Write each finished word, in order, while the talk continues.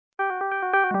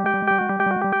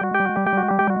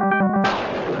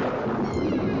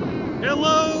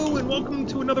welcome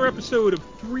to another episode of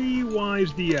Three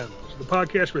Wise DMs, the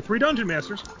podcast where three dungeon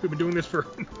masters, who've been doing this for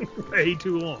way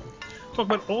too long, talk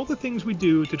about all the things we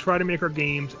do to try to make our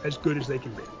games as good as they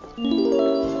can be.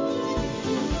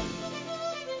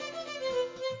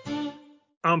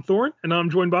 I'm Thorin, and I'm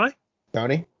joined by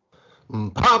Tony.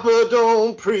 Papa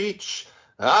don't preach,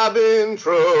 I've been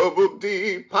troubled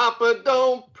deep. Papa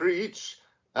don't preach,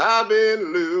 I've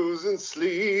been losing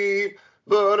sleep.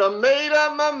 But I made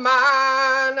up my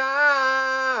mind,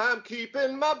 I'm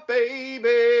keeping my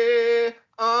baby.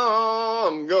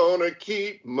 I'm gonna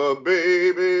keep my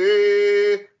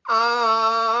baby.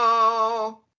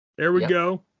 Oh. There we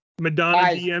go. Madonna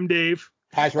Ties. DM Dave.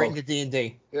 Ties right into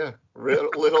D&D. Yeah,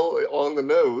 little on the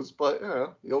nose, but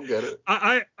you'll get it.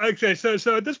 Okay, so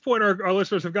at this point, our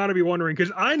listeners have got to be wondering,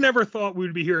 because I never thought we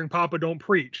would be hearing Papa Don't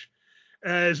Preach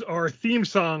as our theme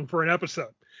song for an episode.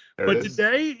 But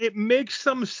today it makes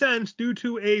some sense due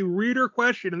to a reader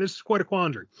question, and this is quite a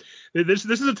quandary. This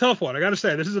is a tough one. I got to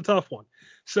say, this is a tough one.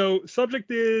 So subject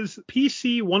is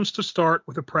PC wants to start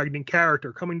with a pregnant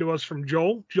character, coming to us from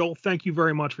Joel. Joel, thank you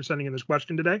very much for sending in this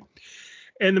question today.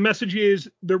 And the message is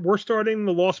that we're starting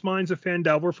the Lost Mines of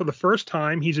Phandelver for the first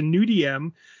time. He's a new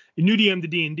DM to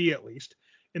D&D at least.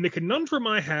 And the conundrum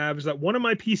I have is that one of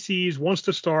my PCs wants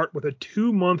to start with a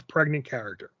 2-month pregnant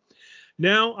character.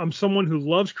 Now, I'm someone who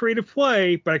loves creative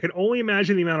play, but I can only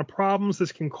imagine the amount of problems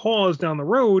this can cause down the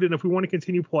road and if we want to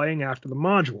continue playing after the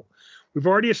module. We've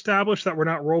already established that we're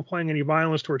not role-playing any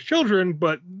violence towards children,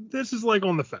 but this is like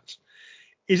on the fence.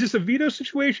 Is this a veto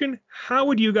situation? How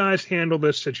would you guys handle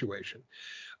this situation?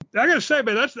 I gotta say,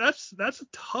 man, that's a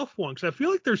tough one, because I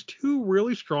feel like there's two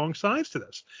really strong sides to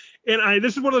this. And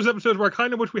this is one of those episodes where I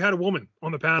kind of wish we had a woman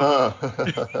on the panel.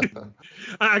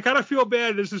 I kind of feel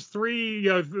bad. This is three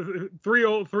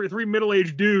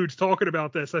middle-aged dudes talking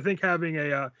about this. I think having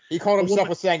he called himself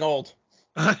a saying old.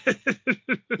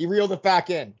 He reeled it back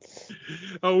in.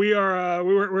 Oh,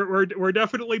 we're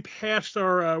definitely past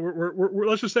our we're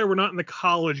let's just say we're not in the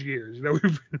college years. You know,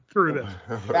 we've been through this.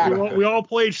 We all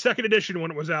played second edition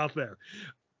when it was out there,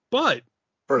 but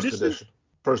first edition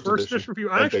for you.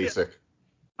 Basic.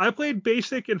 I played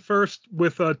basic and first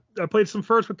with I played some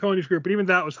first with Tony's group, but even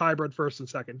that was hybrid first and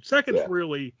second. Second's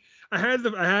really I had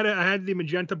the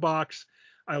magenta box.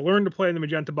 I learned to play in the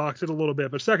magenta box a little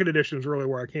bit, but second edition is really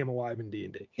where I came alive in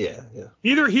D&D. Yeah.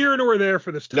 Neither here nor there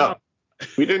for this topic. No,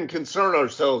 we didn't concern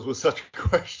ourselves with such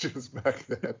questions back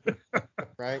then.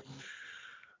 Right.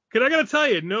 Because I got to tell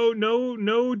you,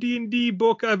 no D&D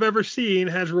book I've ever seen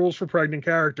has rules for pregnant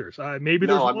characters. Maybe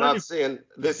there's I'm not saying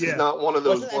this is not one of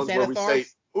those ones where we say,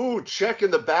 ooh, check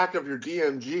in the back of your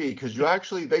DMG, because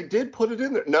they did put it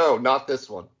in there. No, not this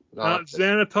one. Not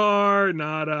Xanatar,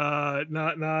 not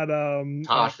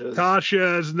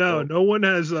Tasha's. No one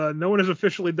has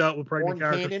officially dealt with pregnant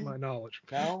characters to my knowledge.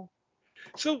 No.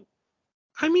 So,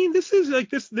 I mean, this is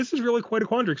really quite a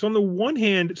quandary. So on the one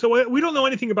hand, we don't know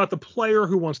anything about the player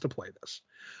who wants to play this,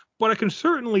 but I can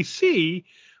certainly see,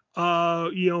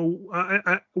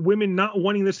 women not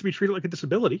wanting this to be treated like a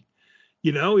disability.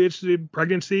 You know,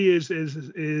 pregnancy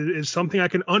is something I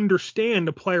can understand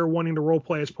a player wanting to role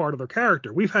play as part of their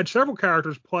character. We've had several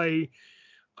players play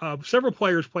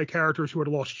characters who had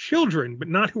lost children, but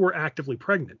not who were actively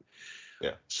pregnant.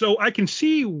 Yeah. So I can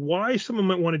see why someone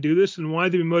might want to do this and why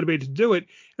they'd be motivated to do it.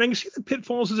 And I can see the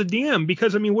pitfalls as a DM,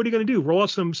 because I mean, what are you going to do? Roll out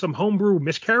some homebrew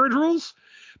miscarriage rules?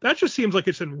 That just seems like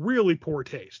it's in really poor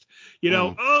taste. You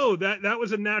know, that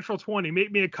was a natural 20.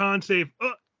 Make me a con save.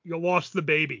 You lost the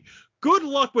baby. Good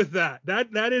luck with that.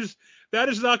 That is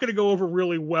not going to go over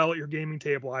really well at your gaming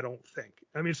table, I don't think.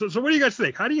 I mean, so what do you guys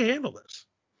think? How do you handle this?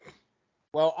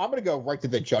 Well, I'm going to go right to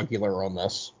the jugular on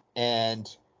this. And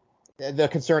the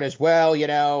concern is, well, you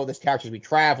know, this character's be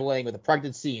traveling with a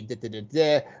pregnancy and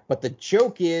but the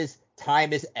joke is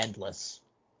time is endless,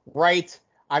 right?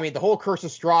 I mean, the whole Curse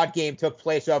of Strahd game took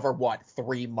place over,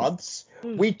 3 months?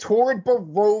 We toured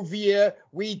Barovia.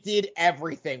 We did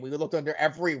everything. We looked under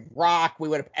every rock. We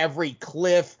went up every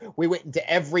cliff. We went into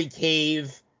every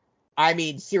cave. I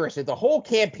mean, seriously, the whole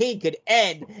campaign could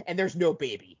end and there's no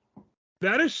baby.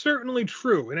 That is certainly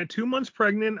true. And at 2 months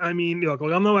pregnant, I mean, look,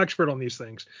 I'm no expert on these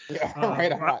things. Yeah,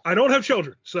 right. I don't have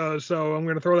children, so I'm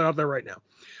going to throw that out there right now.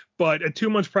 But at 2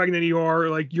 months pregnant,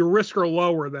 your risks are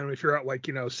lower than if you're at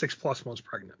 6+ months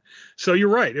pregnant. So you're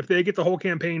right. If they get the whole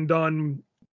campaign done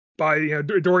by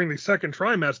during the second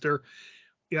trimester,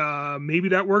 maybe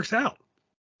that works out.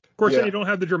 Of course, then you don't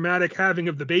have the dramatic having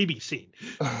of the baby scene.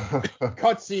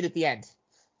 Cut scene at the end.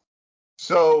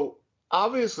 So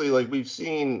obviously, we've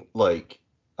seen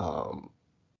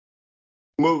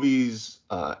movies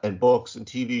and books and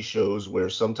TV shows where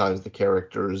sometimes the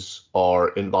characters are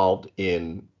involved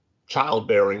in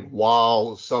childbearing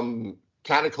while some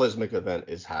cataclysmic event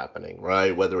is happening,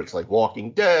 right? Whether it's like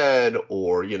Walking Dead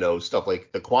or, stuff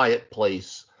like The Quiet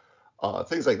Place,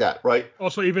 things like that, right?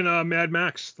 Also, even Mad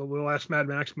Max, the last Mad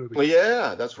Max movie. Well,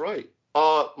 yeah, that's right.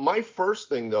 My first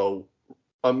thing, though,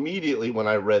 immediately when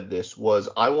I read this was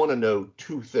I want to know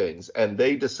two things, and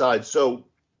they decide. So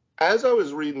as I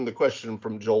was reading the question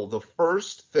from Joel, the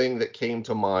first thing that came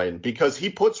to mind, because he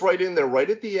puts right in there, right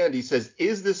at the end, he says,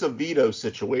 is this a veto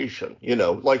situation?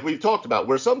 Like we've talked about,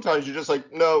 where sometimes you're just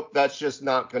like, no, that's just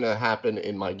not going to happen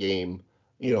in my game.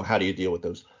 How do you deal with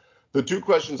those? The two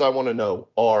questions I want to know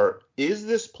are, is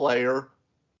this player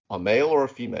a male or a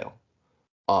female?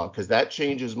 Because that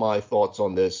changes my thoughts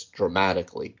on this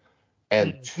dramatically.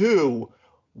 And two,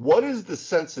 what is the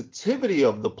sensitivity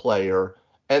of the player?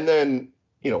 And then,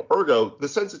 ergo, the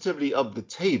sensitivity of the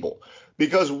table.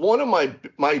 Because one of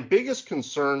my biggest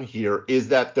concern here is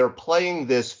that they're playing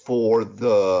this for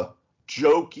the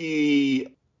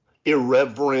jokey,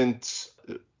 irreverent,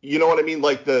 you know what I mean?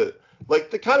 Like the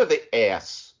kind of the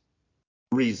ass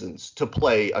reasons to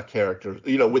play a character,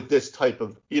 with this type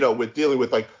of, with dealing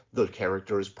with like the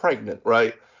character is pregnant,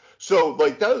 right? So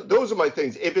like those are my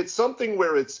things. If it's something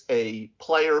where it's a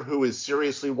player who is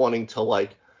seriously wanting to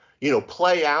like,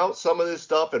 play out some of this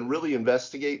stuff and really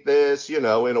investigate this, in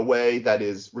a way that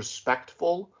is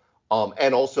respectful,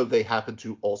 and also they happen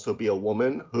to also be a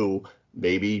woman who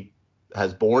maybe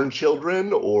has born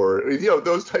children or,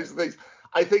 those types of things,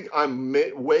 I think I'm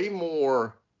way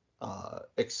more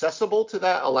accessible to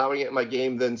that, allowing it in my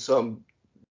game than some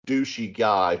douchey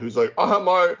guy who's like,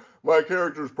 my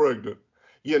character's pregnant.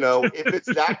 If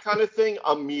it's that kind of thing,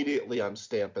 immediately I'm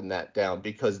stamping that down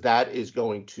because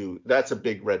that's a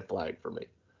big red flag for me.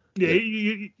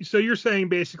 Yeah. So you're saying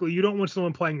basically you don't want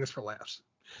someone playing this for laughs.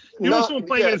 You want someone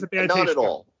playing it as a bad taste. Not at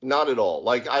all. Not at all.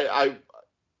 Like I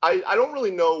don't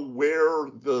really know where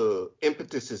the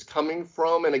impetus is coming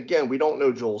from. And again, we don't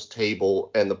know Joel's table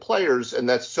and the players, and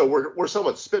that's so we're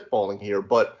somewhat spitballing here,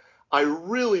 but I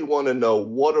really want to know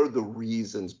what are the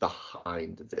reasons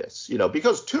behind this,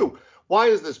 because why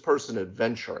is this person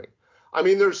adventuring? I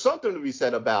mean, there's something to be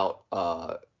said about,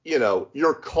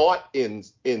 you're caught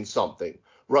in something,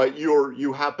 right?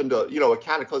 You happen to, a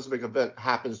cataclysmic event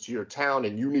happens to your town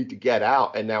and you need to get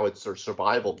out, and now it's a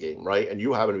survival game, right? And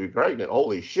you happen to be pregnant.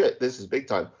 Holy shit, this is big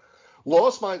time.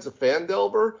 Lost Mines of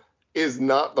Phandelver is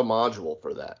not the module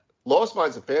for that. Lost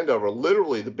Mines of Phandelver,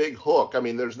 literally the big hook. I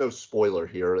mean, there's no spoiler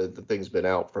here. The thing's been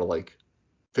out for like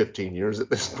 15 years at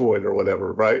this point or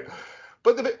whatever, right?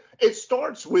 But it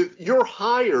starts with you're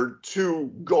hired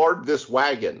to guard this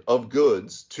wagon of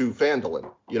goods to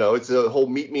Phandalin. It's a whole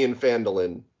meet me in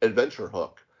Phandalin adventure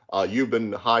hook. You've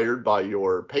been hired by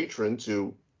your patron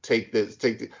to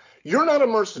you're not a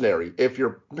mercenary if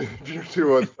you're 2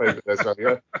 months pregnant. That's not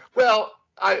well.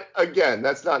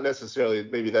 That's not necessarily,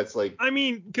 maybe that's like, I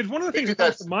mean, because one of the things that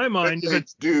comes to my mind is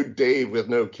it's dude Dave with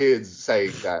no kids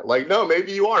saying that. Like, no,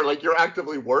 maybe you are. Like, you're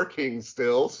actively working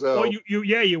still. So, well,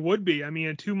 you would be. I mean,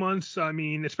 in 2 months, I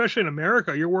mean, especially in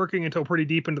America, you're working until pretty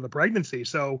deep into the pregnancy.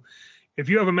 So, if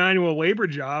you have a manual labor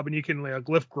job and you can like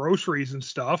lift groceries and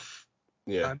stuff,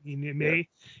 yeah, I mean, it may,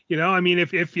 I mean,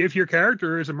 if your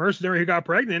character is a mercenary who got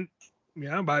pregnant,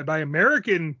 by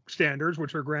American standards,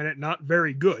 which are granted not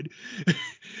very good,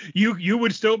 you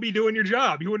would still be doing your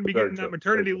job. You wouldn't be getting that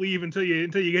maternity leave until you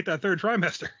get that third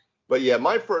trimester. But yeah,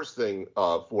 my first thing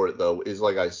for it though is,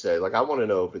 like I said, like I want to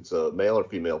know if it's a male or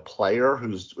female player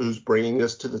who's bringing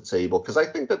this to the table, because I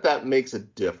think that makes a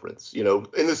difference.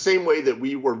 In the same way that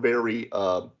we were very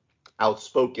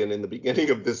outspoken in the beginning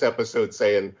of this episode,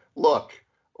 saying, look,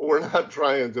 we're not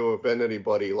trying to offend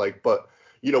anybody, but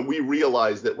we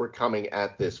realize that we're coming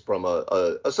at this from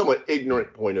a somewhat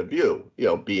ignorant point of view,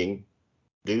 being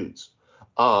dudes.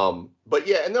 But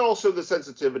yeah, and then also the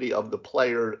sensitivity of the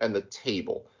player and the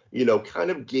table,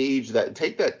 kind of gauge that,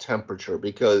 take that temperature,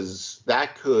 because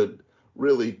that could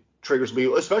really trigger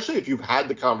me, especially if you've had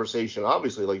the conversation,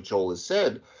 obviously, like Joel has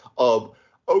said, of,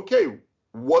 okay,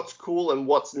 what's cool and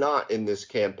what's not in this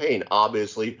campaign.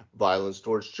 Obviously, violence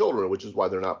towards children, which is why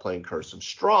they're not playing Curse of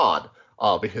Strahd.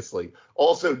 Obviously.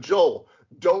 Also, Joel,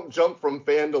 don't jump from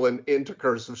Phandalin into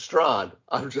Curse of Strahd.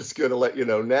 I'm just going to let you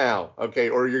know now, okay?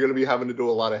 Or you're going to be having to do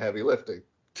a lot of heavy lifting.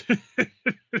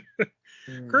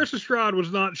 Curse of Strahd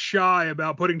was not shy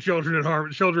about putting children in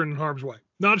harm's way.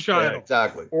 Not shy at all.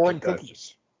 Exactly. Or in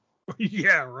cookies.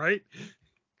 Yeah, right?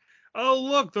 Oh,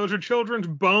 look, those are children's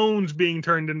bones being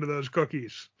turned into those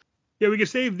cookies. Yeah, we could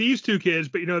save these two kids,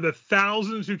 but the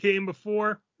thousands who came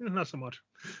before, not so much.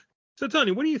 So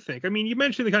Tony, what do you think? I mean, you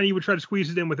mentioned the kind of you would try to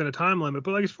squeeze it in within a time limit,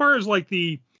 but like as far as like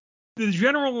the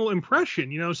general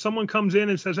impression, someone comes in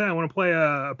and says, "Hey, I want to play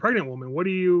a pregnant woman." How do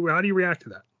you react to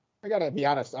that? I gotta be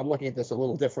honest. I'm looking at this a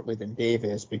little differently than Dave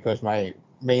is because my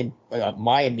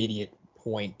immediate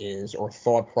point is, or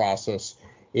thought process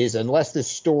is, unless this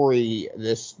story,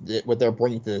 what they're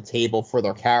bringing to the table for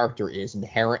their character is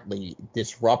inherently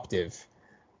disruptive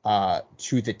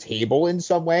to the table in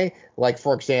some way. Like,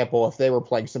 for example, if they were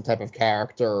playing some type of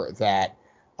character that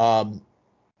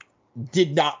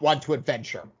did not want to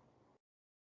adventure,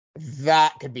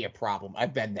 that could be a problem.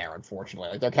 I've been there, unfortunately.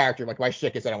 Like, their character, like, my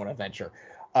shtick is I don't want to adventure.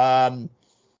 And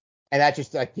that's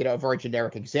just like, a very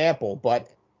generic example, but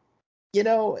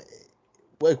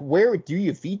like, where do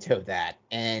you veto that?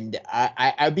 And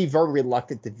I'd be very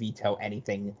reluctant to veto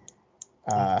anything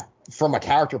from a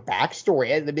character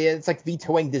backstory. I mean, it's like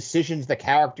vetoing decisions the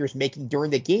character's making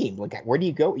during the game. Like, where do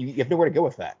you go? You have nowhere to go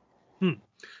with that.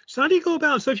 So how do you go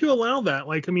about? So if you allow that,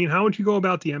 like, I mean, how would you go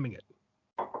about DMing it?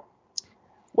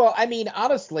 Well, I mean,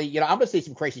 honestly, I'm gonna say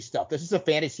some crazy stuff. This is a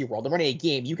fantasy world. I'm running a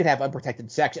game. You can have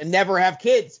unprotected sex and never have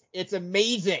kids. It's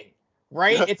amazing,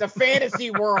 right? It's a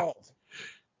fantasy world.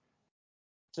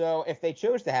 So if they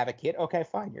chose to have a kid, okay,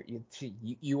 fine.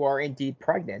 You are indeed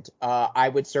pregnant. I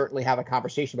would certainly have a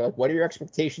conversation about, like, what are your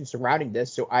expectations surrounding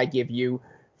this, so I give you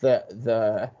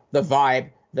the vibe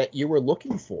that you were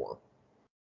looking for.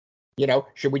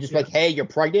 Should we just be like, hey, you're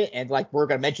pregnant, and like we're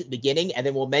gonna mention it at the beginning, and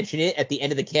then we'll mention it at the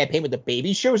end of the campaign when the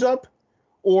baby shows up?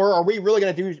 Or are we really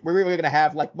gonna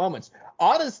have like moments?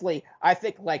 Honestly, I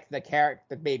think like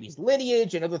the baby's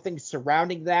lineage and other things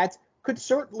surrounding that could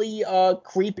certainly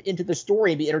creep into the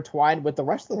story and be intertwined with the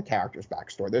rest of the character's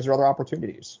backstory. Those are other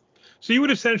opportunities. So you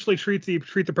would essentially treat the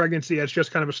pregnancy as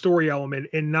just kind of a story element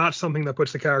and not something that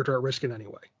puts the character at risk in any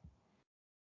way.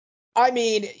 I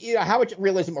mean, how much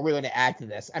realism are we going to add to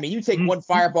this? I mean, you take one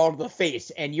fireball to the face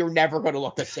and you're never going to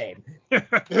look the same.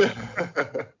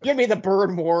 Give me the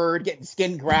burn ward, getting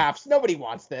skin grafts. Nobody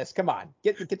wants this. Come on,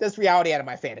 get this reality out of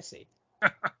my fantasy.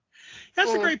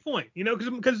 That's a great point,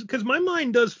 because my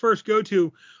mind does first go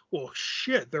to, well,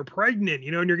 shit, they're pregnant,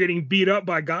 and you're getting beat up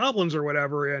by goblins or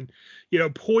whatever, and,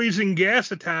 poison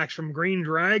gas attacks from green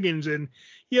dragons, and,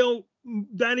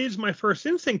 that is my first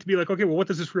instinct to be like, okay, well, what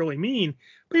does this really mean?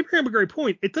 But you bring up a great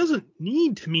point. It doesn't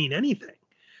need to mean anything.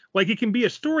 Like, it can be a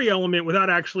story element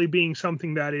without actually being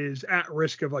something that is at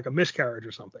risk of like a miscarriage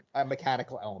or something. A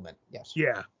mechanical element, yes.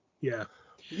 Yeah.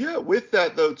 Yeah, with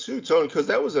that though too, Tony, because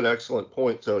that was an excellent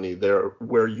point, Tony, there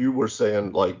where you were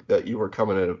saying like that you were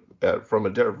coming at from a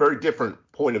very different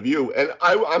point of view, and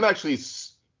I'm actually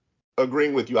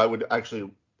agreeing with you. I would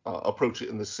actually approach it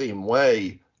in the same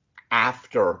way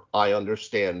after I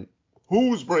understand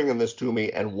who's bringing this to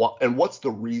me and what's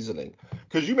the reasoning,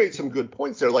 because you made some good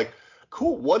points there. Like,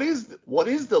 cool, what is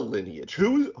the lineage?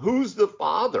 Who's the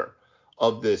father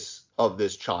of this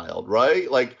child, right?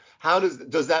 Like, how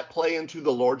does that play into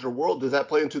the larger world? Does that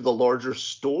play into the larger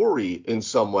story in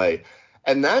some way?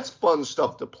 And that's fun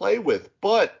stuff to play with.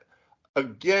 But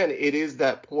again, it is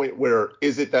that point where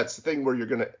is it that thing where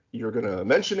you're gonna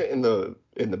mention it in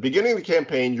the beginning of the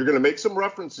campaign, you're gonna make some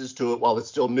references to it while it's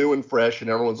still new and fresh,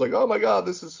 and everyone's like, oh my god,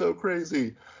 this is so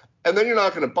crazy, and then you're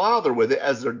not gonna bother with it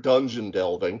as they're dungeon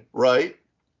delving, right?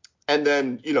 And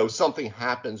then something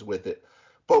happens with it.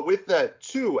 But with that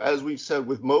too, as we've said,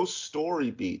 with most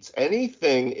story beats,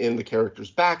 anything in the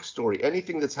character's backstory,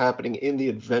 anything that's happening in the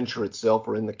adventure itself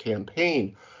or in the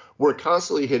campaign, we're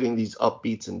constantly hitting these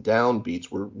upbeats and downbeats.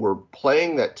 We're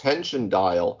playing that tension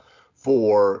dial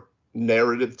for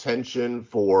narrative tension,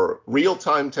 for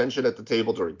real-time tension at the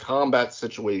table during combat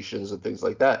situations and things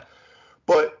like that.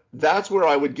 But that's where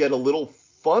I would get a little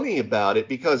funny about it,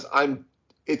 because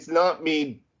it's not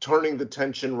me turning the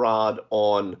tension rod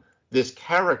on this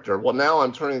character. Well, now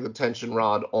I'm turning the tension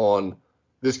rod on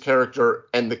this character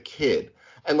and the kid.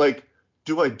 And like,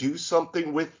 do I do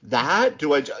something with that?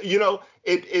 Do I,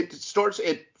 it starts,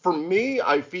 for me,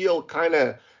 I feel kind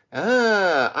of,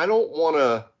 I don't want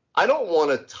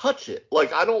to touch it.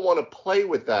 Like, I don't want to play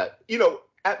with that,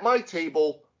 at my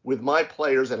table with my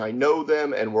players, and I know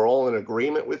them and we're all in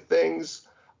agreement with things.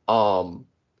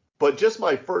 But just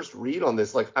my first read on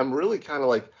this, like, I'm really kind of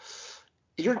like,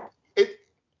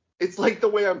 it's like the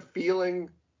way I'm feeling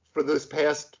for this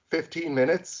past 15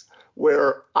 minutes,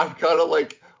 where I'm kind of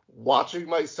like watching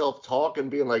myself talk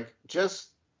and being like, just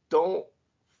don't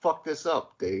fuck this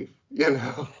up, Dave.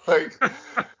 Like,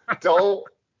 don't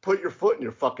put your foot in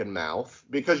your fucking mouth,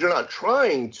 because you're not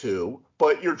trying to,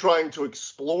 but you're trying to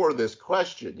explore this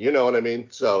question. You know what I mean?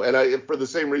 So, and for the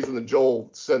same reason that Joel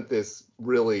sent this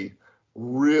really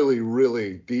really,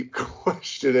 really deep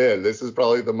question in. This is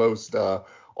probably the most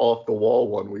off the wall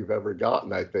one we've ever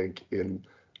gotten, I think, in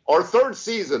our third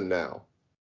season now.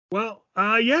 Well,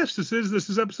 yes, this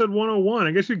is episode 101.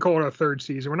 I guess you'd call it our third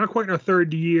season. We're not quite in our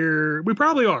third year. We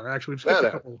probably are, actually. We've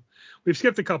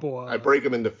skipped a couple. I break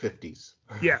them into 50s.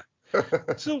 Yeah.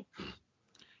 So,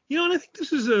 and I think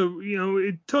this is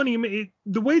Tony,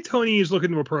 the way Tony is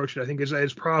looking to approach it, I think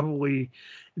is probably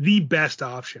the best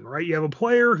option, right? You have a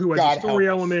player who has a story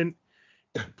element,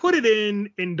 put it in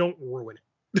and don't ruin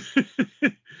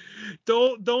it.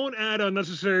 Don't add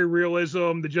unnecessary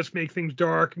realism to just make things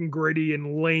dark and gritty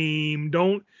and lame.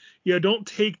 Don't steal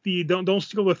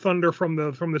the thunder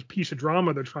from this piece of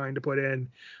drama they're trying to put in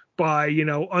by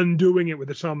undoing it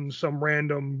with some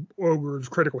random ogre's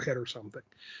critical hit or something.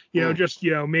 Just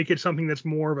make it something that's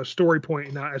more of a story point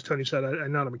and not, as Tony said,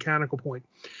 not a mechanical point.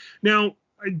 Now,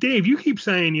 Dave, you keep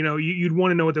saying you'd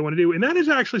want to know what they want to do, and that is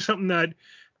actually something that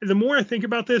the more I think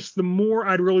about this, the more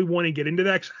I'd really want to get into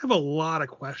that, because I have a lot of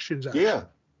questions. Actually. Yeah,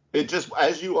 it just,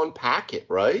 as you unpack it,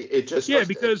 right? It just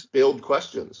because build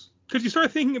questions. Because you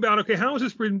start thinking about, okay, how has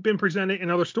this been presented in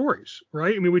other stories,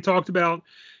 right? I mean, we talked about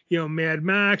Mad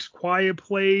Max, Quiet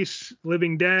Place,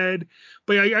 Living Dead,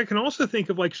 but I can also think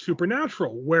of like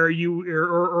Supernatural, where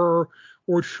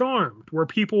or Charmed, where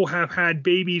people have had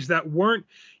babies that weren't,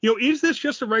 is this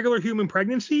just a regular human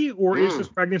pregnancy, or is this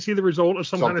pregnancy the result of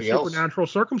some kind of supernatural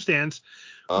circumstance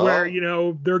where,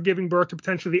 they're giving birth to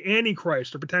potentially the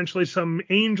Antichrist or potentially some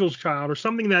angel's child or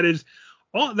something that is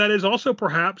also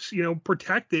perhaps,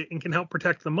 protected and can help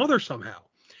protect the mother somehow.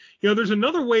 There's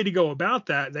another way to go about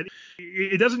that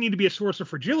it doesn't need to be a source of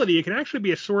fragility. It can actually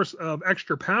be a source of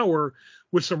extra power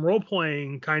with some role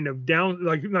playing kind of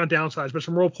not downsides, but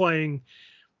some role playing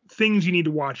things you need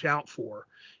to watch out for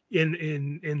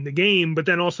in the game. But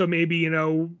then also maybe,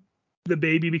 the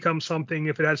baby becomes something,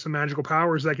 if it has some magical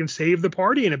powers, that can save the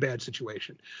party in a bad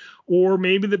situation. Or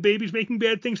maybe the baby's making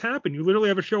bad things happen. You literally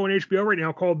have a show on HBO right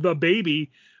now called The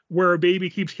Baby, where a baby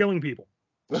keeps killing people.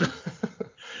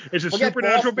 It's a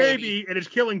supernatural baby, and it's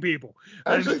killing people.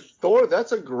 Actually, Thor,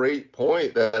 that's a great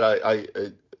point that I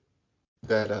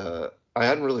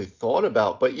hadn't really thought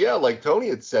about. But yeah, like Tony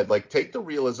had said, like, take the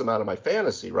realism out of my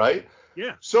fantasy, right?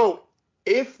 Yeah. So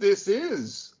if this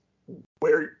is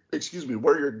where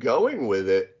you're going with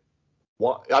it,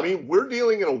 we're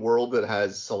dealing in a world that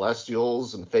has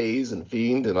celestials and fays and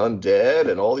fiend and undead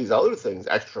and all these other things,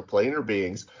 extraplanar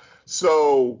beings.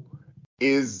 So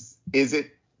is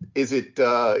it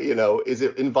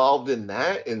involved in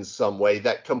that in some way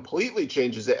that completely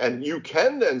changes it, and you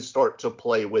can then start to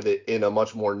play with it in a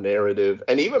much more narrative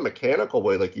and even mechanical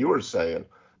way, like you were saying?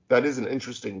 That is an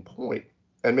interesting point,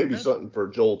 and maybe something for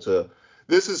Joel to.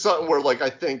 This is something where, like, I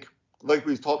think, like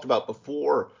we've talked about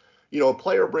before, a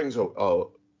player brings a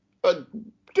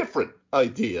different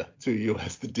idea to you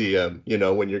as the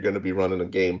DM, when you're going to be running a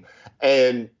game,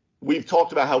 and we've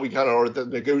talked about how we kind of are at the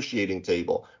negotiating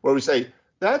table where we say,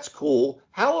 that's cool.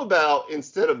 How about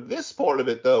instead of this part of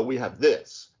it, though, we have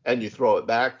this, and you throw it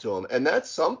back to them. And that's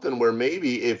something where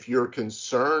maybe if you're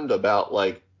concerned about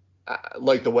like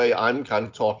the way I'm kind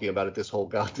of talking about it this whole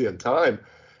goddamn time,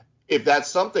 if that's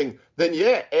something, then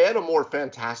yeah, add a more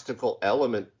fantastical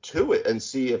element to it and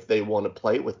see if they want to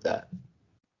play with that.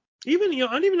 Even, I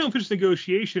don't even know if it's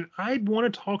negotiation. I'd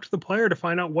want to talk to the player to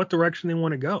find out what direction they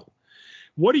want to go.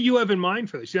 What do you have in mind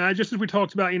for this? Just as we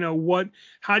talked about,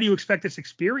 how do you expect this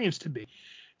experience to be? Do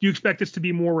you expect this to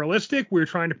be more realistic? We're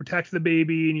trying to protect the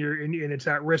baby and it's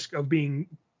at risk of being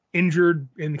injured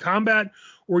in combat,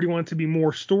 or do you want it to be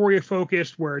more story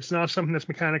focused where it's not something that's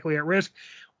mechanically at risk?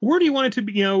 Or do you want it to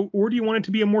be, or do you want it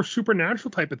to be a more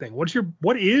supernatural type of thing?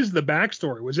 What is the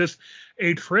backstory? Was this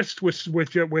a tryst with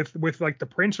like the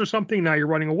prince or something? Now you're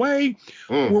running away,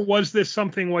 or was this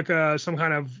something like some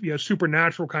kind of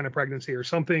supernatural kind of pregnancy or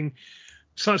something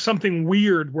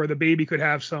weird where the baby could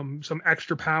have some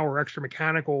extra power, extra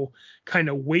mechanical kind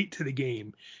of weight to the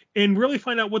game, and really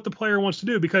find out what the player wants to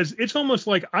do? Because it's almost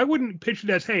like I wouldn't pitch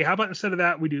it as, hey, how about instead of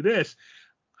that we do this?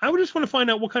 I would just want to find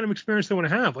out what kind of experience they want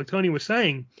to have, like Tony was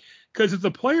saying. Because if the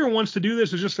player wants to do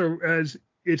this as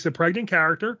it's a pregnant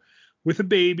character with a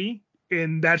baby,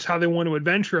 and that's how they want to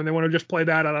adventure, and they want to just play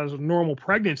that out as a normal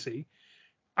pregnancy,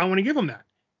 I want to give them that.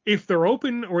 If they're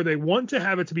open or they want to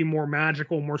have it to be more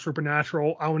magical, more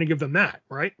supernatural, I want to give them that,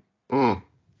 right?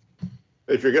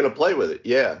 If you're going to play with it,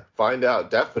 yeah, find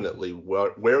out definitely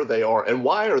where they are and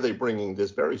why are they bringing this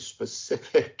very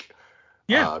specific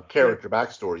character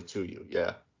backstory to you.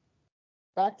 Yeah.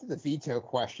 Back to the veto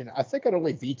question. I think I'd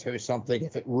only veto something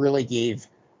if it really gave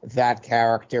that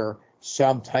character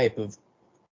some type of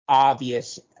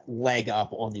obvious leg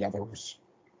up on the others.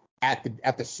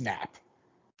 at the snap.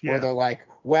 Yeah. Where they're like,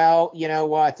 well, you know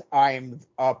what? I'm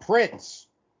a prince.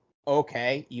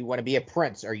 Okay, you want to be a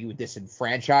prince. Are you a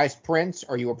disenfranchised prince?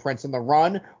 Are you a prince on the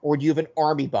run? Or do you have an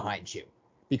army behind you?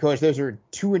 Because those are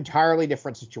two entirely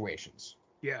different situations.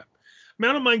 Yeah. I mean,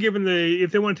 I don't mind giving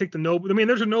if they want to take the noble, I mean,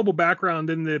 there's a noble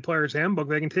background in the player's handbook.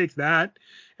 They can take that,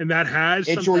 and that has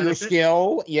some Enjoy your benefit.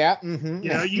 skill. Yeah. Mm-hmm. You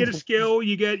know, you get a skill,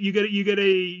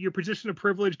 your position of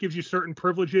privilege gives you certain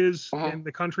privileges in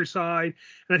the countryside.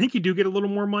 And I think you do get a little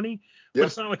more money, but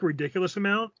it's not like a ridiculous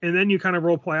amount. And then you kind of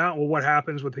role play out, well, what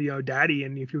happens with, daddy,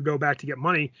 and if you go back to get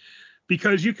money,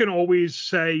 because you can always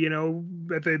say,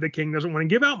 that the king doesn't want to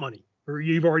give out money, or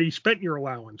you've already spent your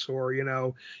allowance, or,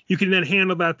 you can then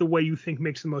handle that the way you think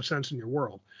makes the most sense in your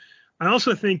world. I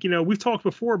also think, we've talked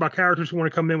before about characters who want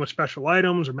to come in with special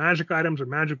items or magic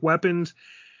weapons.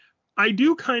 I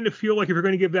do kind of feel like if you're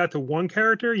going to give that to one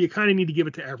character, you kind of need to give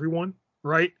it to everyone,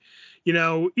 right?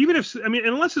 Even if, I mean,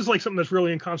 unless it's like something that's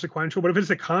really inconsequential, but if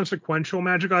it's a consequential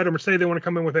magic item, or say they want to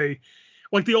come in with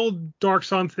like the old Dark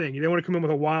Sun thing, they want to come in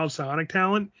with a wild psionic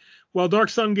talent. Well, Dark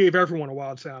Sun gave everyone a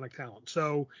wild psionic talent.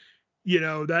 So,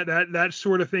 that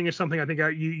sort of thing is something I think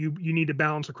you need to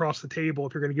balance across the table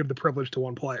if you're going to give the privilege to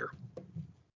one player.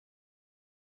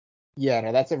 Yeah,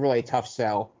 no, that's a really tough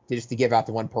sell just to give out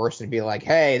to one person and be like,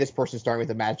 hey, this person's starting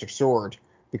with a magic sword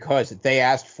because they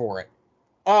asked for it.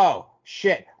 Oh,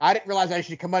 shit. I didn't realize I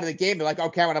should come out of the game and be like,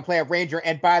 okay, I'm going to play a ranger.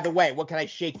 And by the way, what can I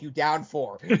shake you down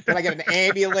for? Can I get an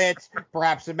amulet?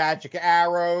 Perhaps some magic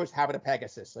arrows? How about a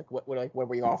Pegasus? Like, what are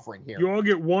we offering here? You all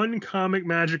get one common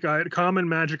magic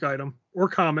item, or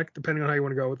comic, depending on how you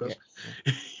want to go with this.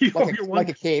 Yeah. Like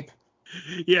a cape.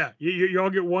 Yeah, you all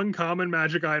get one common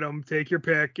magic item. Take your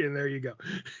pick, and there you go.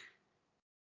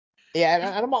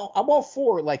 Yeah, and I'm all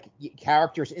for like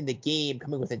characters in the game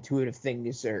coming with intuitive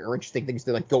things or interesting things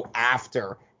to like go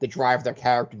after to drive their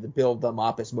character to build them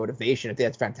up as motivation. I think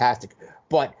that's fantastic.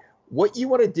 But what you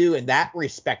want to do in that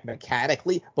respect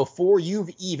mechanically before you've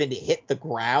even hit the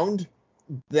ground,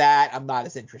 that I'm not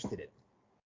as interested in.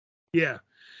 Yeah.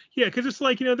 Yeah, because it's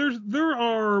like, there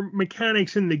are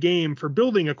mechanics in the game for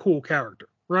building a cool character,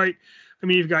 right? I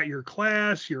mean, you've got your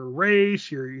class, your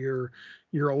race, your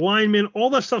alignment, all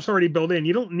that stuff's already built in.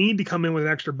 You don't need to come in with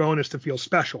an extra bonus to feel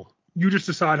special. You just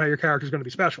decide how your character is going to be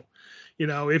special.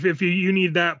 If you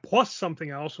need that plus something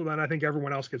else, well, then I think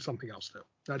everyone else gets something else too.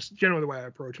 That's generally the way I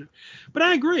approach it. But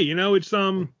I agree, it's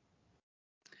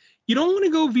you don't want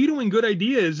to go vetoing good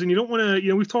ideas, and you don't want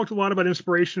to, we've talked a lot about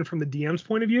inspiration from the DM's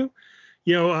point of view.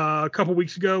 A couple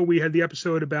weeks ago, we had the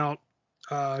episode about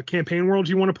campaign worlds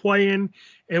you want to play in,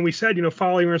 and we said,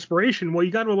 follow your inspiration. Well,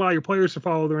 you got to allow your players to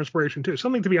follow their inspiration too.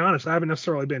 Something, to be honest, I haven't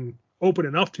necessarily been open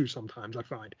enough to sometimes, I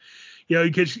find.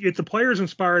 Because if the player's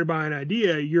inspired by an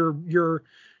idea, you're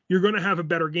going to have a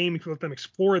better game if you let them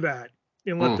explore that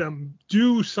and let them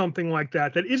do something like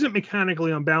that isn't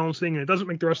mechanically unbalancing, and it doesn't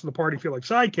make the rest of the party feel like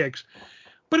sidekicks,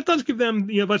 but it does give them,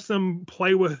 lets them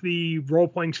play with the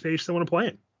role-playing space they want to play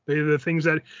in. The things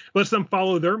that lets them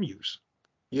follow their muse.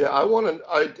 Yeah,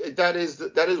 that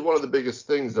is one of the biggest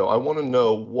things though. I want to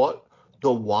know what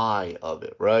the why of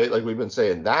it, right? Like we've been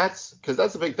saying, that's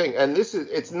the big thing. And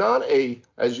it's not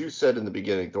as you said in the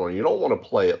beginning, Thorne, you don't want to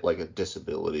play it like a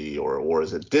disability or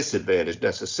as a disadvantage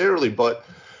necessarily, but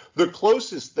the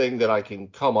closest thing that I can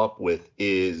come up with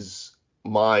is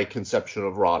my conception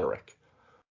of Roderick,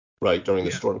 right, during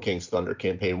the Storm King's Thunder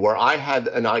campaign, where I had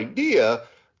an idea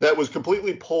that was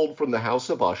completely pulled from the House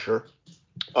of Usher,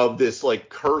 of this like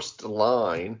cursed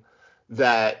line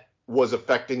that was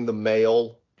affecting the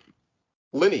male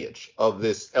lineage of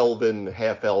this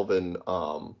half-elven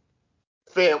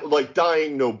like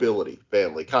dying nobility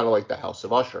family, kind of like the House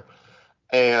of Usher.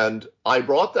 And I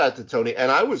brought that to Tony,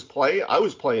 and I was playing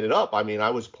it up. I mean,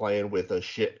 I was playing with a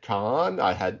shit Khan.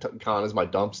 I had Khan as my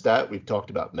dump stat. We've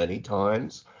talked about many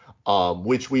times.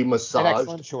 Which we massaged. An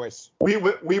excellent choice.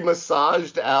 We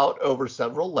massaged out over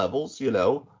several levels,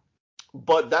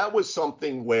 but that was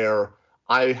something where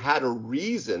I had a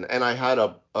reason, and I had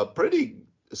a pretty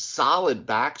solid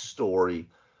backstory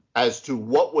as to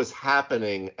what was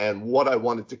happening and what I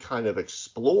wanted to kind of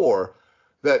explore,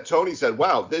 that Tony said,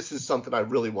 wow, this is something I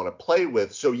really want to play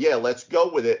with. So yeah, let's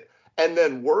go with it. And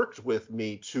then worked with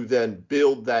me to then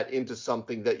build that into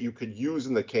something that you could use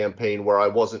in the campaign, where I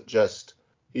wasn't just,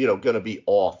 going to be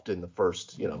offed in the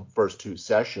first two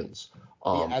sessions.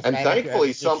 And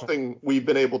thankfully something we've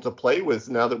been able to play with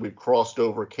now that we've crossed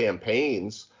over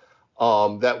campaigns,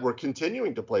 that we're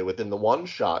continuing to play with in the one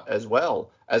shot, as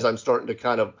well as I'm starting to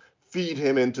kind of feed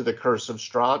him into the Curse of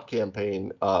Strahd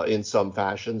campaign in some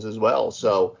fashions as well.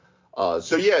 So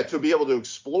So yeah, to be able to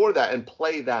explore that and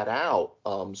play that out.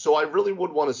 So I really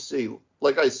would want to see,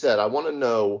 like I said, I want to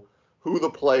know who the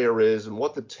player is and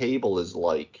what the table is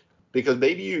like, because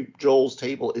maybe Joel's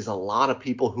table is a lot of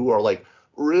people who are like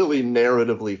really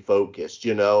narratively focused.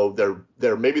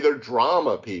 They're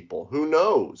drama people. Who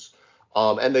knows?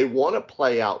 And they want to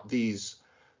play out these.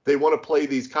 They want to play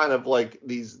these kind of like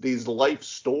these life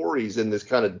stories in this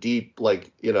kind of deep,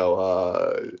 like,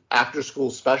 after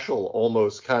school special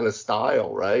almost kind of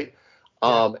style, right?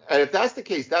 Yeah. And if that's the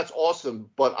case, that's awesome.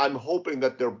 But I'm hoping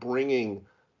that they're bringing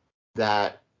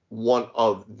that one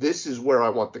of, this is where I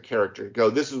want the character to go.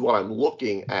 This is what I'm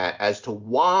looking at as to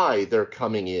why they're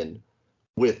coming in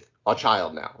with a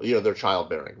child now. They're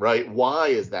childbearing, right? Why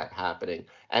is that happening?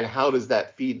 And how does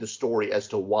that feed the story as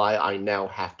to why I now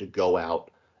have to go out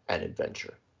and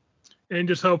adventure? And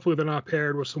just hopefully they're not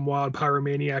paired with some wild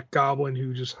pyromaniac goblin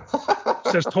who just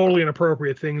says totally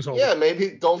inappropriate things all the time.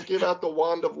 Maybe don't give out the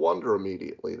Wand of Wonder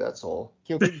immediately. That's all.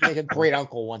 He'll make a great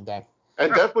uncle one day.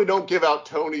 And definitely don't give out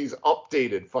Tony's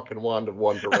updated fucking Wand of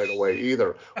Wonder right away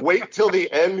either. Wait till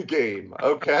the end game,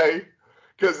 okay?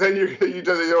 Because then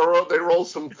they roll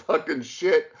some fucking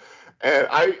shit. And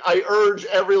I urge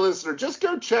every listener, just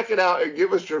go check it out and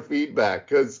give us your feedback,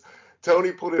 because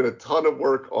Tony put in a ton of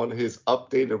work on his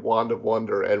updated Wand of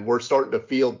Wonder, and we're starting to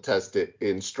field test it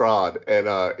in Strahd, and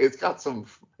it's got some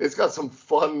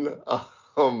fun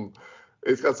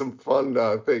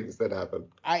things that happen.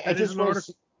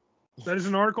 That is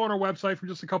an article on our website from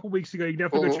just a couple weeks ago. You can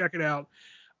definitely go check it out.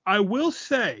 I will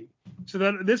say, so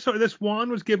that this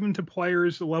wand was given to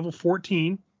players at level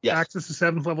 14, yes, access to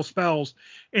 7th level spells.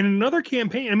 In another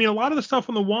campaign, I mean, a lot of the stuff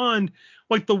on the wand,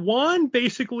 like the wand,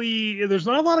 basically, there's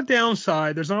not a lot of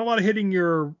downside. There's not a lot of hitting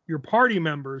your party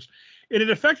members. And it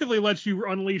effectively lets you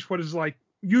unleash what is like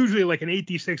usually like an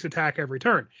 8d6 attack every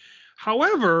turn.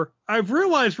 However, I've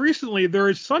realized recently there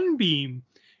is Sunbeam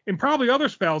and probably other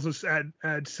spells at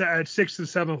 6th and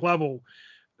 7th level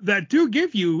that do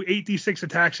give you 8d6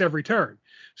 attacks every turn.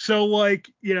 So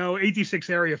 8d6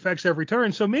 area effects every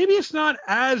turn. So maybe it's not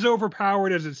as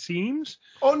overpowered as it seems.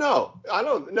 Oh no, I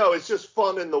don't know. It's just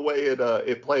fun in the way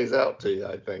it plays out to you,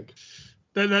 I think.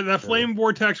 That flame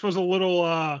vortex was a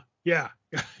little yeah.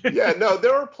 Yeah, no,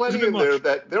 there are plenty in there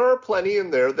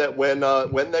that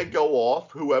when they go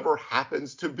off, whoever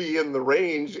happens to be in the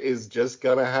range is just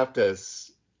gonna have to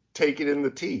take it in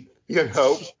the teeth,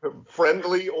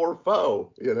 friendly or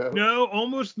foe, No,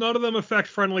 almost none of them affect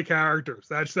friendly characters.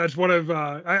 That's what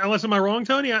unless am I wrong,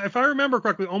 Tony? If I remember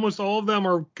correctly, almost all of them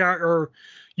are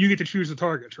you get to choose the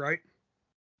targets, right?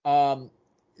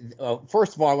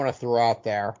 First of all, I want to throw out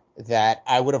there that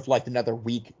I would have liked another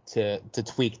week to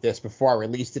tweak this before I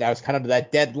released it. I was kind of to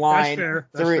that deadline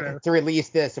to release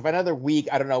this. If another week,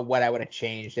 I don't know what I would have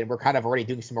changed. And we're kind of already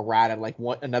doing some errata. Like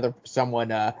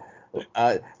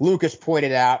Lucas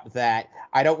pointed out that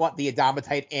I don't want the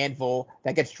Adamatite anvil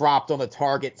that gets dropped on the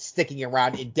target sticking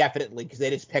around indefinitely because they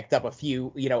just picked up a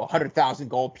few, 100,000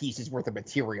 gold pieces worth of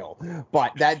material.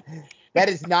 But that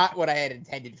is not what I had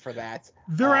intended for that.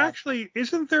 There actually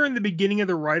isn't there in the beginning of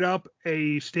the write-up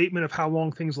a statement of how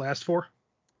long things last for?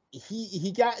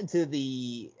 He got into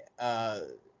the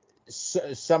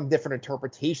some different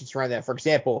interpretations around that. For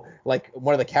example, like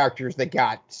one of the characters that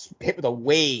got hit with a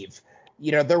wave,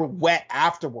 they're wet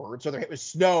afterwards, or they're hit with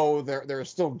snow, they're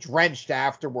still drenched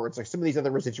afterwards. Like some of these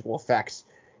other residual effects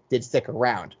did stick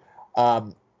around.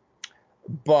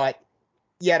 But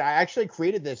yet I actually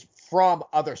created this from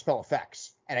other spell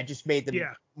effects, and I just made them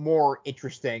more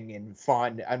interesting and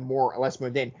fun and less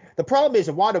mundane. The problem is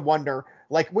a Wand of Wonder,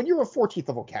 like when you're a 14th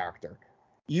level character,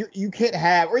 you can't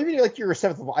have, or even like you're a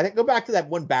 7th level. I think go back to that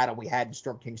one battle we had in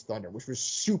Storm King's Thunder, which was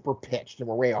super pitched, and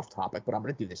we're way off topic, but I'm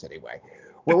going to do this anyway.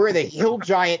 Where we're in the Hill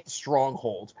Giant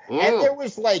stronghold, and there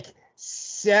was like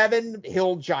 7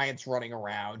 hill giants running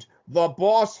around, the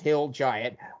boss hill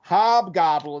giant,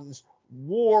 hobgoblins,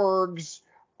 wargs,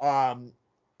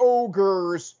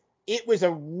 ogres. It was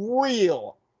a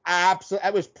real absolute.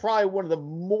 That was probably one of the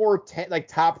more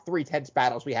top 3 tense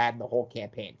battles we had in the whole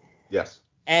campaign. Yes.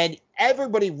 And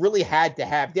everybody really had to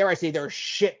have, dare I say, their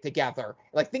shit together.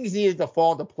 Like things needed to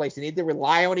fall into place. They needed to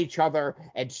rely on each other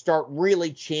and start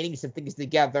really chaining some things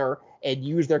together and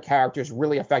use their characters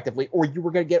really effectively, or you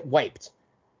were going to get wiped.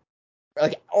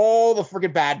 Like all the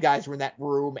freaking bad guys were in that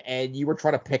room and you were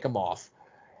trying to pick them off.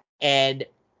 And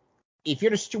if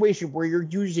you're in a situation where you're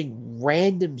using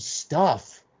random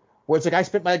stuff, where it's like I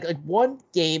spent my one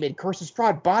game in Curse of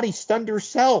Strahd, body stunned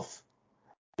herself.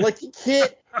 Like, you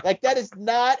can't, like, that is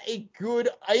not a good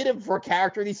item for a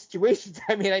character in these situations.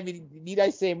 I mean, need I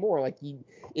say more? Like, I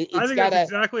it's think got that's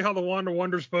exactly how the Wand of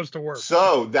Wonder is supposed to work.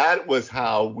 So that was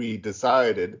how we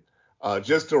decided,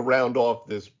 just to round off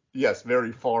this, yes,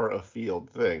 very far afield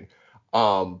thing.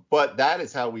 But that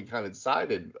is how we kind of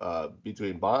decided,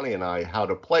 between Bonnie and I, how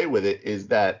to play with it, is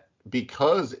that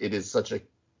because it is such a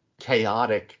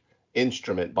chaotic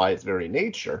instrument by its very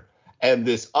nature, and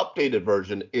this updated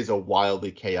version is a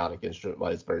wildly chaotic instrument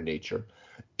by its very nature,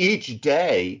 each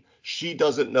day she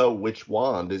doesn't know which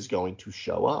wand is going to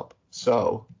show up.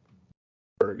 So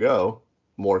there we go,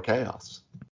 more chaos.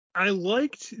 I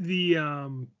liked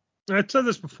I've said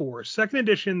this before, second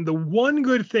edition, the one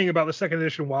good thing about the second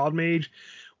edition Wild Mage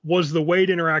was the way it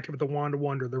interacted with the Wand of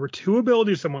Wonder. There were two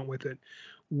abilities that went with it.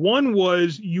 One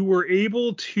was you were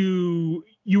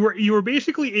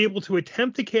basically able to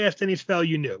attempt to cast any spell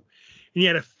you knew. And you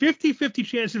had a 50-50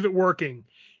 chance of it working.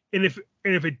 And if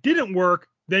it didn't work,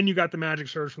 then you got the magic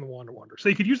surge from the Wand of Wonder. So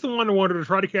you could use the Wand of Wonder to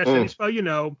try to cast any spell you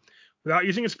know without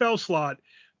using a spell slot,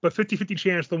 but 50-50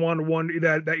 chance the Wand of Wonder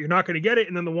that you're not going to get it,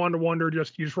 and then the Wand of Wonder you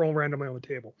just roll randomly on the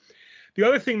table. The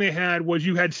other thing they had was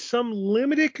you had some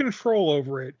limited control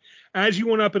over it. As you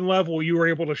went up in level, you were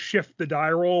able to shift the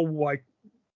die roll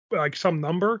like some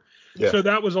number. Yeah. So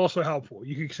that was also helpful.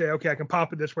 You could say, okay, I can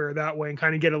pop it this way or that way and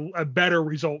kind of get a better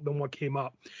result than what came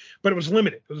up. But it was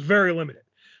limited. It was very limited.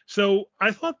 So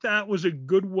I thought that was a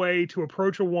good way to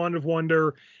approach a Wand of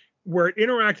Wonder where it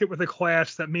interacted with a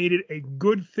class that made it a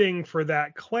good thing for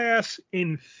that class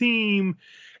in theme.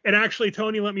 And actually,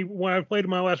 Tony let me, when I played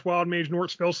my last Wild Mage,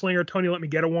 Nort Spellslinger, Tony let me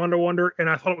get a Wand of Wonder, and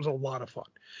I thought it was a lot of fun.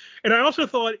 And I also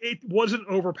thought it wasn't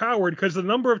overpowered because the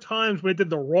number of times when it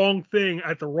did the wrong thing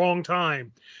at the wrong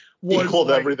time was equaled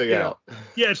everything out.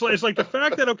 Yeah, it's like the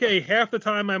fact that, okay, half the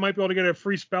time I might be able to get a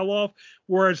free spell off,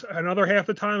 whereas another half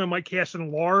the time I might cast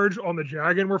Enlarge on the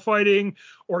dragon we're fighting,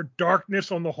 or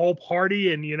Darkness on the whole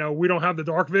party, and we don't have the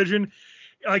dark vision.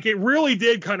 Like, it really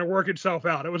did kind of work itself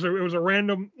out. It was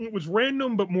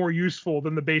random but more useful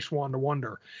than the base Wand of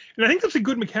Wonder. And I think that's a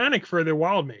good mechanic for the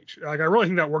Wild Mage. Like, I really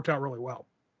think that worked out really well.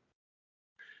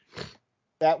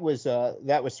 That was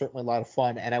certainly a lot of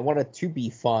fun, and I wanted to be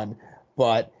fun,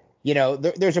 but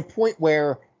there's a point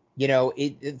where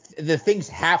the things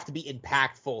have to be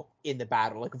impactful in the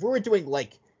battle. Like, if we were doing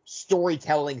like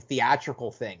storytelling theatrical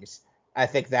things, I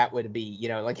think that would be,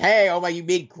 like, hey, oh my, you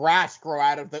made grass grow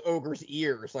out of the ogre's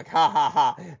ears. Like, ha ha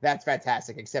ha, that's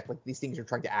fantastic. Except like these things are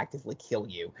trying to actively kill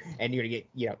you, and you're gonna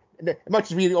get, as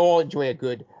much as we all enjoy a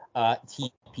good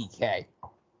TPK.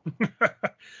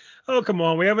 Oh, come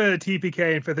on, we haven't had a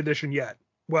TPK in 5th edition yet.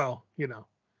 Well, we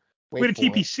had a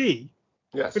TPC.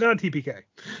 Yes. But not a TPK.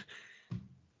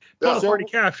 Total party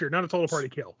capture, not a total party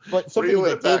kill. But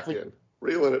reeling it back in.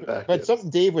 But something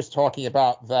Dave was talking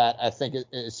about that I think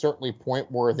is certainly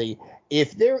point worthy.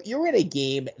 If you're in a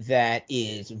game that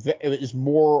is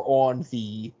more on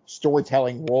the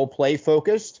storytelling role play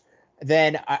focused,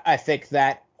 then I think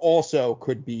that also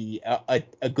could be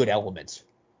a good element.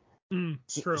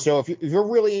 True. So if you're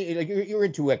really you're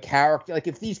into a character, like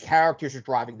if these characters are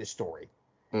driving the story,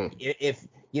 if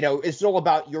it's all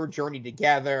about your journey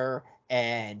together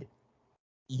and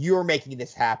you're making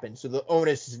this happen, so the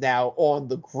onus is now on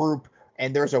the group,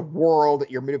 and there's a world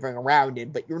that you're moving around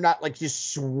in, but you're not like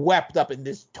just swept up in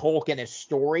this Tolkien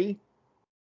story.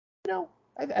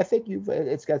 I think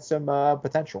it's got some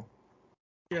potential.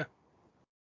 Yeah.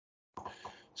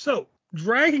 So,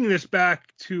 dragging this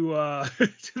back to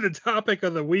to the topic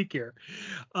of the week here,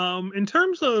 in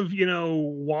terms of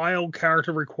wild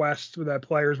character requests that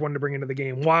players wanted to bring into the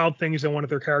game, wild things they wanted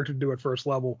their character to do at first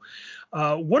level,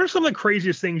 what are some of the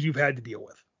craziest things you've had to deal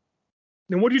with,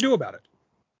 and what do you do about it?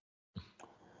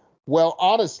 Well,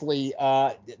 honestly,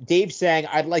 Dave saying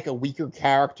I'd like a weaker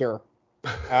character,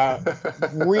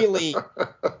 really.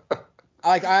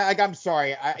 I'm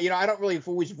sorry. I don't really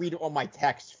always read all my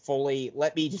text fully.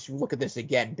 Let me just look at this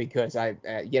again because maybe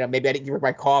I didn't drink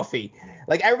my coffee.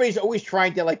 Like, everybody's always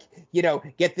trying to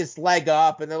get this leg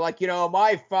up, and they're like,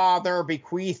 my father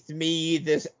bequeathed me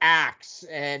this axe,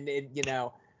 and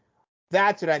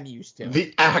that's what I'm used to.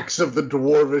 The axe of the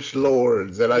dwarvish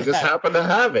lords, and I just happen to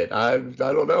have it. I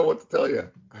don't know what to tell you.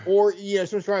 Or,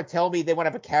 someone's trying to tell me they want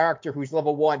to have a character who's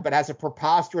level 1 but has a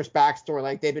preposterous backstory,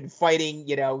 like they've been fighting,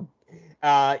 the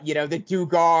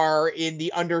Dugar in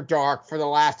the Underdark for the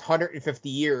last 150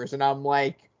 years. And I'm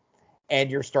like,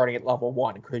 and you're starting at level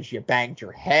 1 because you banged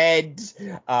your head,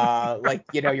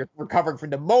 you're recovering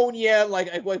from pneumonia.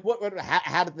 What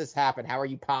how did this happen? How are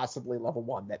you possibly level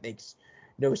 1? That makes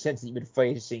no sense that you've been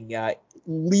facing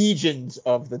legions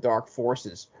of the dark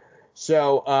forces.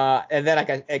 So, and then I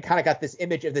kind of got this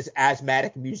image of this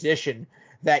asthmatic musician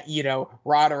that,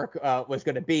 Roderick was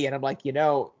going to be. And I'm like, you're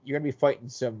going to be fighting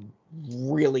some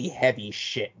really heavy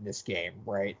shit in this game,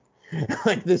 right?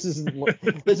 Like, this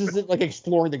isn't like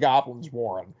exploring the Goblins'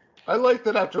 Warren. I like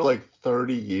that after like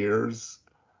 30 years,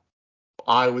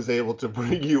 I was able to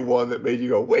bring you one that made you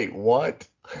go, wait, what?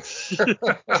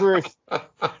 Truth.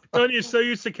 Tony is so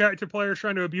used to players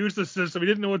trying to abuse the system, he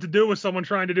didn't know what to do with someone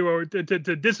trying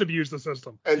to disabuse the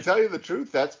system. And tell you the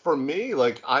truth, that's for me.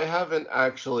 Like, I haven't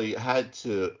actually had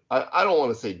to. I don't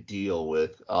want to say deal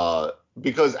with,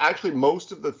 because actually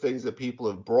most of the things that people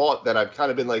have brought that I've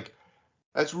kind of been like,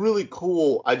 that's really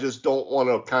cool. I just don't want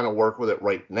to kind of work with it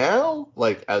right now,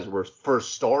 like as we're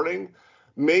first starting,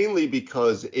 mainly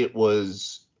because it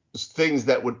was things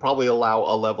that would probably allow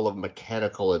a level of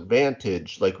mechanical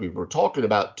advantage, like we were talking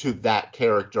about, to that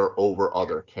character over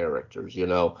other characters,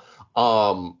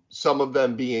 some of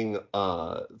them being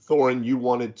Thorin, you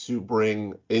wanted to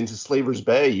bring into Slaver's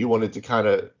Bay, you wanted to kind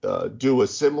of do a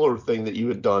similar thing that you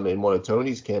had done in one of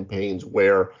Tony's campaigns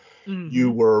where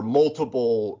you were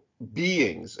multiple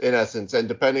beings in essence, and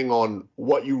depending on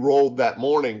what you rolled that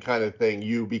morning kind of thing,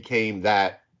 you became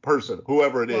that person,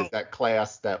 whoever it is, that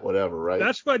class, that whatever, right?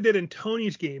 That's what I did in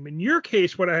Tony's game. In your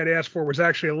case, what I had asked for was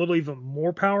actually a little even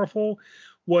more powerful.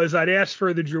 Was I'd asked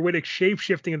for the druidic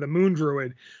shape-shifting of the Moon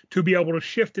Druid to be able to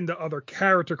shift into other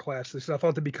character classes. So I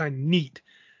thought that'd be kind of neat.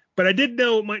 But I did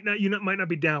know you might not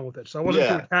be down with it, so I wasn't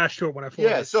too attached to it when I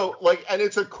formed it. So and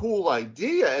it's a cool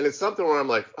idea, and it's something where I'm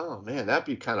like, oh man, that'd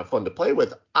be kind of fun to play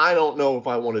with. I don't know if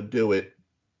I want to do it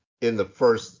in the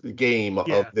first game of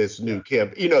this new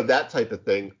camp, that type of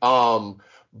thing.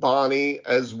 Bonnie,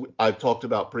 as I've talked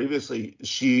about previously,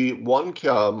 she one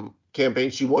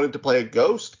campaign, she wanted to play a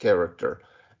ghost character,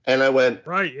 and I went,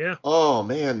 right, yeah. Oh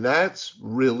man, that's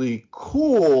really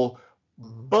cool,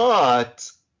 but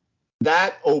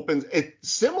that opens it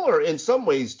similar in some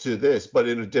ways to this, but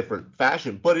in a different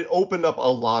fashion. But it opened up a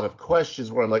lot of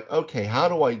questions where I'm like, okay, how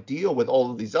do I deal with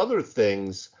all of these other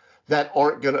things that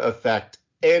aren't going to affect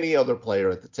any other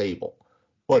player at the table,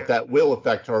 but that will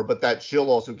affect her, but that she'll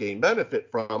also gain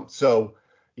benefit from? So,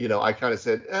 I kind of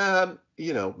said,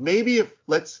 maybe if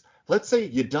let's say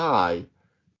you die,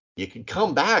 you can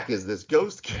come back as this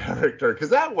ghost character, because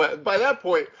by that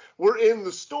point we're in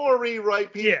the story, right?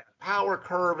 Power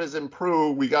curve is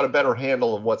improved. We got a better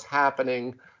handle of what's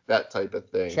happening, that type of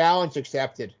thing. Challenge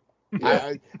accepted.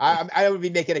 Yeah. I would be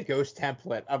making a ghost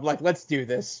template. I'm like, let's do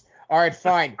this. All right,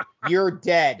 fine. You're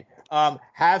dead.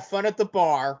 Have fun at the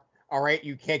bar. All right,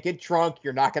 you can't get drunk.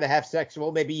 You're not going to have sex.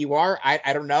 Well, maybe you are.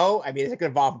 I don't know. I mean, is it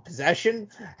going to involve possession?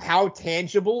 How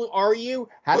tangible are you?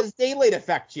 How does daylight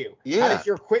affect you? Yeah. How does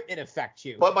your equipment affect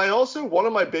you? But one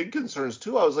of my big concerns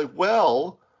too, I was like,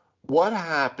 well, what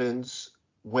happens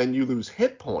when you lose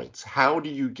hit points? How do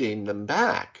you gain them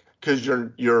back? Because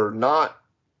you're not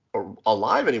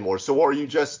alive anymore. So are you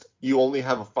only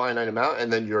have a finite amount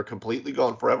and then you're completely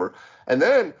gone forever? And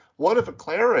then what if a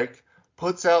cleric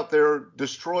puts out their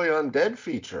destroy undead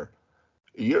feature?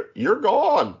 You're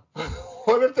gone.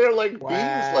 What if they're like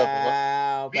Beam's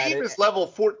level? Beam is level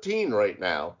 14 right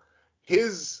now.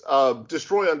 His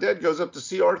destroy undead goes up to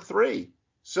CR3.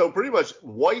 So pretty much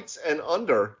whites and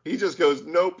under, he just goes,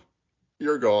 nope,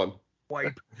 you're gone.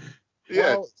 Wipe.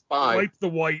 Yeah, it's fine. Wipe the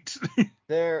white.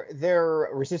 Their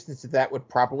resistance to that would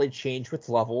probably change with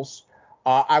levels.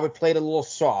 I would play it a little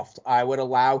soft. I would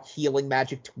allow healing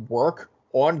magic to work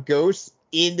on ghosts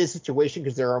in this situation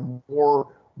because there are more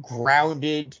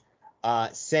grounded,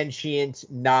 sentient,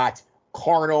 not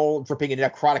carnal, dripping into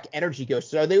necrotic energy ghosts.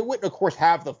 So they wouldn't, of course,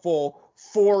 have the full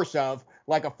force of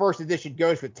like a first edition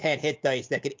ghost with 10 hit dice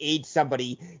that could age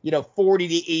somebody, 40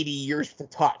 to 80 years with a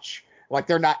touch. Like,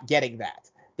 they're not getting that.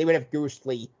 They would have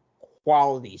ghostly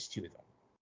qualities to them.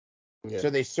 Yeah. So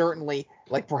they certainly,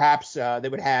 like, perhaps they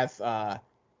would have,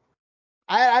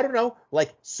 I don't know,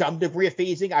 like some degree of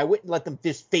phasing. I wouldn't let them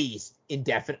just phase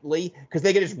indefinitely because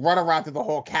they could just run around through the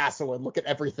whole castle and look at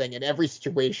everything in every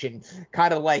situation,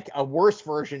 kind of like a worse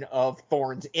version of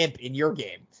Thorn's Imp in your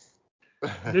game.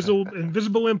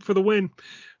 Invisible Imp for the win.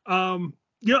 I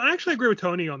actually agree with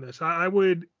Tony on this. I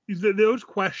would, those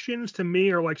questions to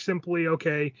me are like simply,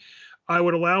 okay, I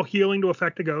would allow healing to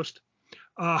affect the ghost.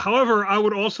 However, I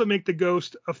would also make the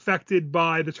ghost affected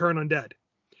by the turn undead.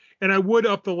 And I would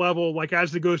up the level, like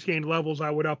as the ghost gained levels, I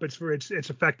would up its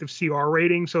effective CR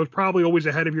rating. So it's probably always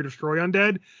ahead of your destroy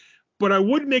undead. But I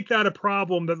would make that a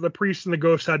problem that the priest and the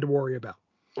ghost had to worry about.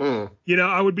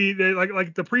 I would be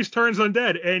like the priest turns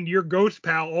undead and your ghost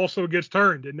pal also gets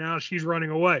turned and now she's running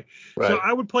away. Right. So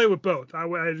I would play with both.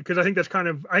 Because I think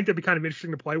that'd be kind of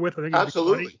interesting to play with. I think it'd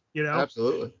absolutely be funny,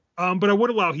 Absolutely. But I would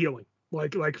allow healing,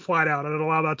 like flat out. I'd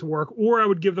allow that to work, or I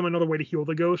would give them another way to heal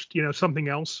the ghost, something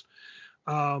else.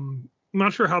 I'm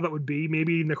not sure how that would be.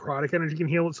 Maybe necrotic energy can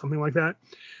heal it, something like that.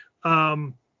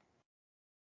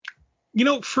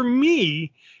 For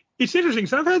me, it's interesting.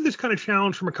 So I've had this kind of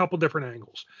challenge from a couple different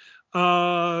angles.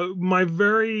 I've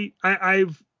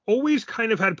always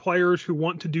kind of had players who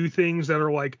want to do things that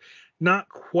are like not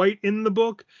quite in the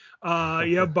book.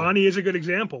 Bonnie is a good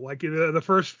example. Like the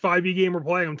first 5e game we're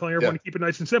playing, I'm telling everyone to keep it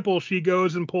nice and simple. She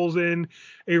goes and pulls in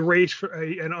a race for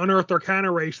an Unearthed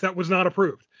Arcana race that was not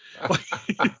approved.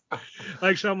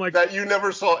 So I'm like, that you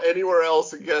never saw anywhere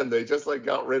else again. They just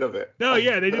got rid of it. No,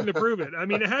 yeah, they didn't approve it. I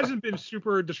mean, it hasn't been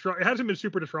super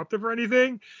disruptive or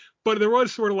anything, but there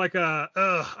was sort of like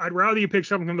I'd rather you pick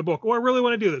something from the book. Oh, I really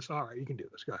want to do this. All right, you can do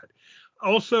this. Go ahead.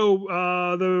 Also,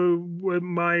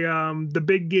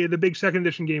 the big second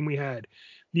edition game we had,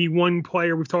 the one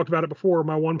player, we've talked about it before.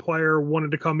 My one player wanted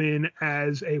to come in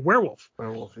as a werewolf.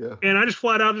 Werewolf, yeah. And I just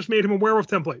flat out made him a werewolf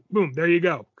template. Boom, there you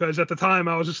go. Because at the time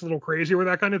I was just a little crazy with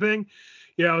that kind of thing.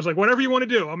 I was like, whatever you want to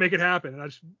do, I'll make it happen. And I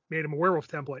just made him a werewolf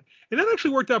template. And that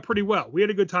actually worked out pretty well. We had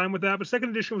a good time with that. But second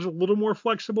edition was a little more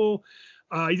flexible.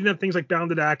 You didn't have things like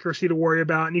bounded accuracy to worry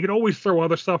about. And you could always throw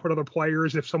other stuff at other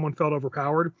players if someone felt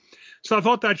overpowered. So I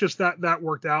thought that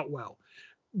worked out well.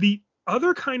 The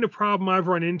other kind of problem I've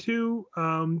run into,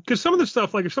 because some of the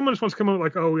stuff, like if someone just wants to come up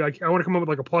with I want to come up with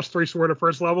like a +3 sword at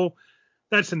first level,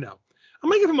 that's a no. I'm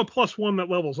going to give them a +1 that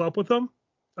levels up with them.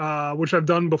 Which I've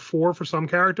done before for some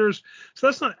characters. So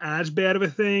that's not as bad of a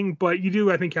thing, but you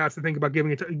do, I think, have to think about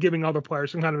giving other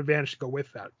players some kind of advantage to go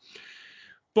with that.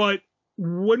 But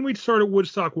when we started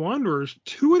Woodstock Wanderers,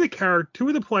 two of the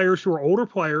players who are older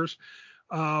players,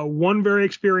 one very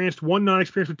experienced, one not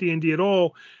experienced with D&D at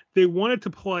all, they wanted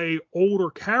to play older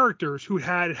characters who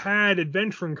had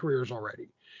adventuring careers already.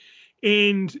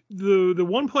 And the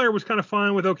one player was kind of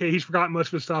fine with, okay, he's forgotten most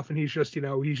of his stuff and he's just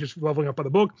leveling up by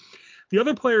the book. The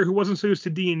other player who wasn't so used to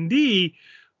D&D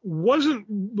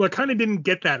kind of didn't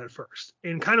get that at first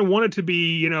and kind of wanted to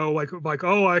be,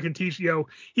 oh, I can teach,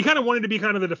 he kind of wanted to be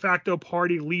kind of the de facto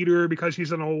party leader because he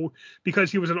was an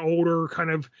older kind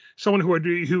of someone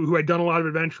who had done a lot of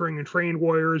adventuring and trained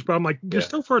warriors. But I'm like, you're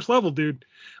still first level, dude.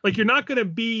 Like, you're not going to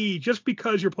be, just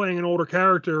because you're playing an older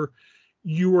character,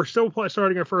 you are still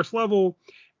starting at first level,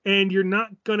 and you're not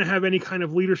going to have any kind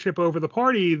of leadership over the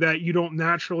party that you don't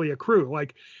naturally accrue.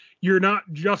 Like, you're not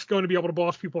just going to be able to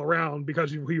boss people around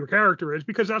because of who your character is,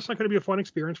 because that's not going to be a fun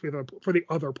experience for the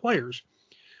other players,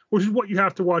 which is what you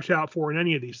have to watch out for in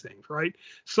any of these things, right?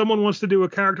 Someone wants to do a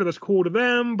character that's cool to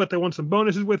them, but they want some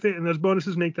bonuses with it, and those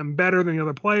bonuses make them better than the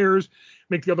other players,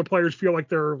 make the other players feel like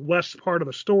they're less part of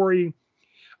the story.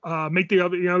 Make the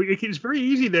other, it's very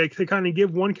easy to kind of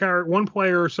give one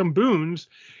player some boons,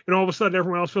 and all of a sudden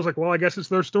everyone else feels like, well, I guess it's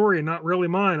their story and not really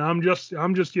mine. I'm just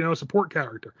a support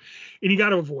character, and you got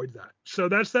to avoid that. So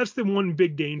that's the one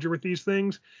big danger with these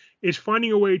things, is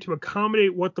finding a way to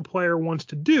accommodate what the player wants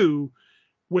to do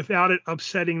without it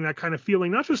upsetting that kind of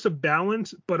feeling, not just of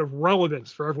balance, but of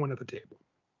relevance for everyone at the table.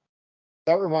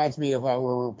 That reminds me of when we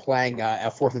were playing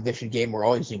a 4th edition game. We're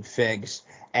all using figs,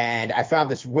 and I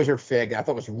found this wizard fig I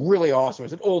thought was really awesome. It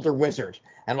was an older wizard,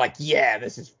 and I'm like, yeah,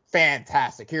 this is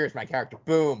fantastic. Here's my character,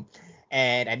 boom.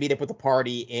 And I meet up with the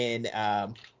party in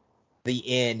the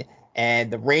inn, and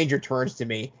the ranger turns to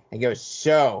me and goes,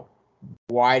 so,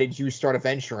 why did you start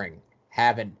adventuring?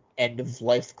 Have an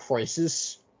end-of-life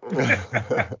crisis?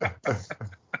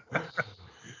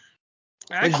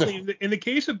 Actually, in the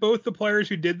case of both the players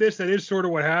who did this, that is sort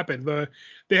of what happened.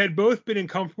 They had both been in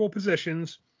comfortable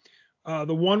positions.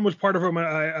 The one was part of a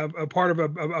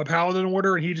paladin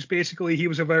order, and he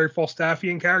was a very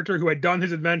Falstaffian character who had done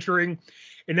his adventuring,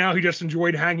 and now he just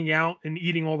enjoyed hanging out and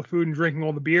eating all the food and drinking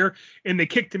all the beer. And they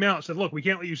kicked him out and said, "Look, we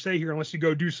can't let you stay here unless you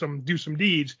go do some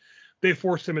deeds." They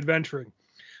forced him adventuring.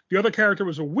 The other character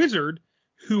was a wizard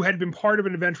who had been part of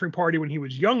an adventuring party when he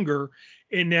was younger,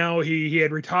 and now he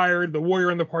had retired. The warrior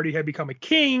in the party had become a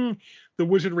king. The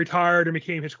wizard retired and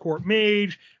became his court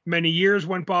mage. Many years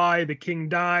went by. The king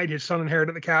died. His son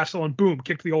inherited the castle, and boom,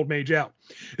 kicked the old mage out.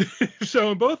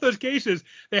 So in both those cases,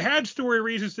 they had story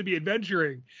reasons to be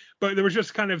adventuring, but there was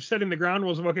just kind of setting the ground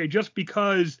rules of, okay, just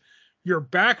because your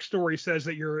backstory says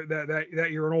that you're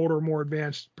an older, more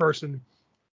advanced person,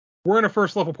 we're in a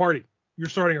first level party. You're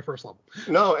starting at first level.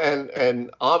 No, and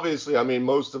obviously, I mean,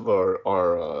 most of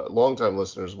our longtime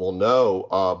listeners will know,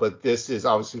 but this is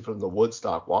obviously from the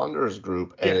Woodstock Wanderers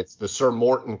group, and it's the Sir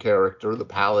Morton character, the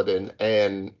paladin,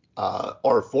 and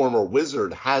our former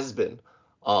wizard Hasbin,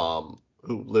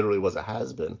 who literally was a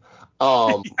has-been,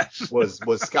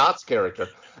 was Scott's character.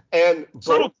 And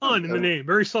subtle pun in the name,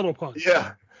 very subtle pun.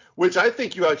 Yeah. Which I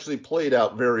think you actually played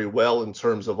out very well in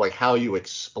terms of like how you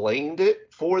explained it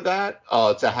for that,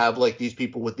 to have like these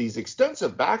people with these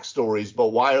extensive backstories, but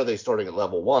why are they starting at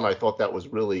level 1? I thought that was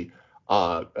really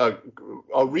a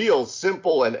real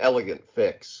simple and elegant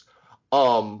fix.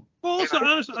 Well, also,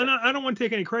 honestly, I don't want to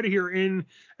take any credit here.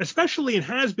 Especially in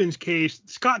Has-Been's case,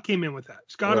 Scott came in with that.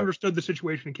 Scott understood the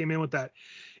situation and came in with that.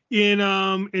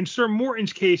 In Sir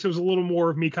Morton's case, it was a little more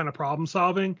of me kind of problem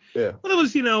solving. Yeah. But it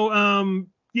was,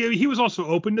 he was also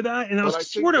open to that, and that was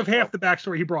sort of half the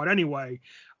backstory he brought anyway.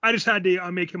 I just had to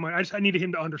I needed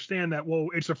him to understand that, well,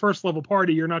 it's a first level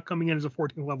party. You're not coming in as a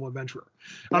 14th level adventurer.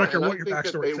 I don't care what your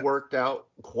backstory is. They worked out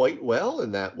quite well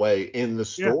in that way in the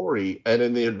story and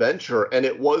in the adventure. And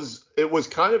it was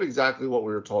kind of exactly what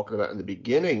we were talking about in the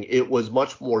beginning. It was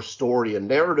much more story and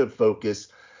narrative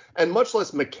focused and much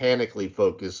less mechanically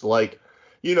focused. Like,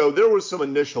 there was some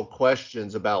initial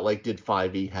questions about, like, did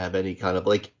 5e have any kind of,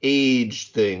 like,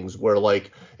 age things where,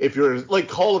 like, if you're, like,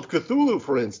 Call of Cthulhu,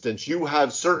 for instance, you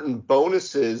have certain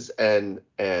bonuses and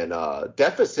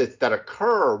deficits that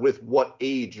occur with what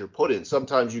age you're put in.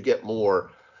 Sometimes you get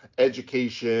more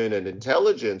education and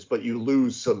intelligence, but you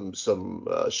lose some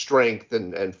strength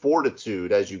and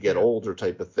fortitude as you get older,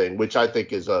 type of thing, which I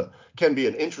think can be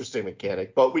an interesting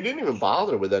mechanic. But we didn't even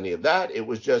bother with any of that. It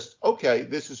was just, okay,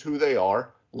 this is who they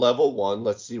are, level 1,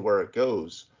 let's see where it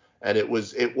goes. And it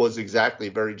was exactly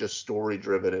very just story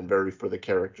driven and very for the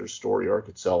character's story arc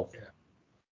itself. Yeah.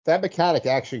 That mechanic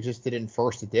actually existed in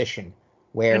first edition,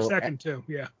 where and second too,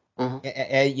 yeah. And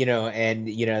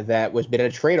that was been a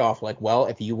trade-off. Like, well,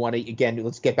 if you want to, again,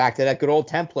 let's get back to that good old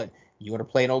template. You want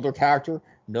to play an older character?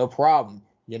 No problem.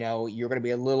 You're going to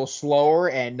be a little slower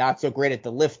and not so great at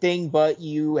the lifting, but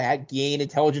you had gain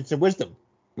intelligence and wisdom.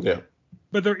 Yeah.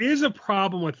 But there is a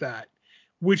problem with that,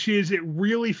 which is it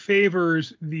really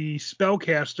favors the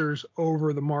spellcasters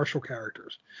over the martial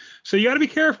characters. So you got to be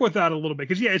careful with that a little bit,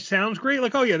 because it sounds great.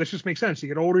 Like, oh yeah, this just makes sense. You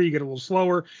get older, you get a little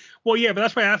slower. Well, yeah, but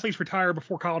that's why athletes retire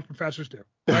before college professors do,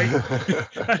 right?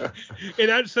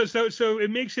 And so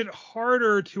it makes it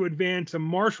harder to advance a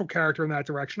martial character in that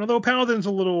direction. Although Paladin's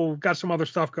got some other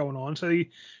stuff going on, so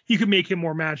you could make him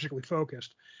more magically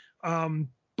focused.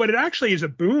 But it actually is a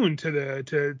boon to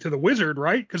the wizard,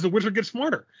 right? Because the wizard gets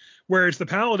smarter, whereas the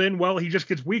paladin, well, he just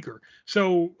gets weaker.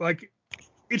 So, like,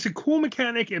 it's a cool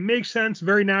mechanic. It makes sense,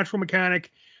 very natural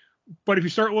mechanic. But if you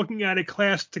start looking at it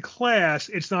class to class,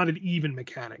 it's not an even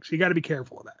mechanic. So you got to be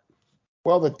careful of that.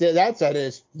 Well, that side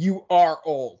is you are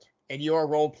old, and you are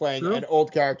role playing an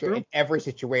old character in every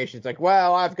situation. It's like,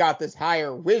 well, I've got this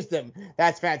higher wisdom.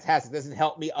 That's fantastic. Doesn't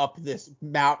help me up this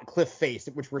cliff face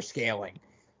at which we're scaling.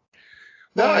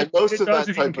 Well, it does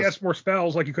if you can cast more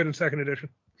spells like you could in second edition.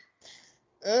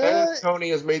 And Tony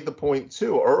has made the point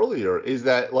too earlier, is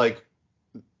that, like,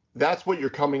 that's what you're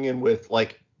coming in with,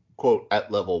 like, quote,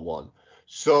 at level 1.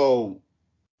 So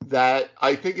that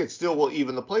I think it still will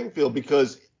even the playing field,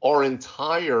 because our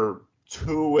entire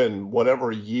 2 and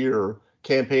whatever year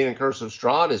campaign in Curse of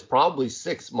Strahd is probably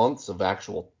 6 months of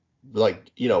actual,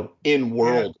 like, in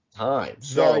world time.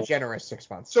 So very generous 6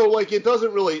 months. So, like, it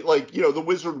doesn't really, like, the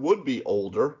wizard would be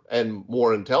older and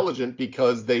more intelligent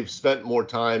because they've spent more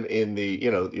time in the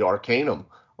the Arcanum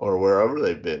or wherever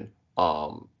they've been,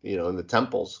 in the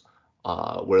temples,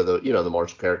 where the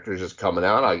martial character is just coming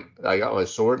out. I got my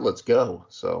sword, let's go.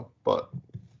 So, but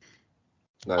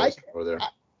nice over there.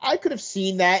 I could have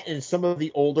seen that in some of the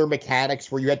older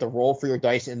mechanics where you had to roll for your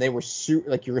dice and they were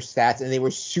like your stats, and they were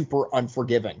super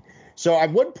unforgiving. So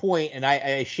at one point, and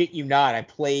I shit you not, I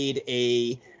played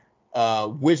a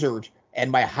wizard, and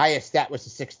my highest stat was a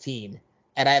 16,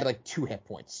 and I had like 2 hit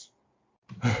points.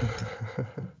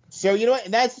 So you know what?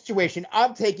 In that situation,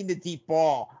 I'm taking the deep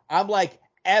ball. I'm like,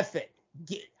 F it.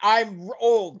 I'm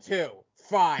old too.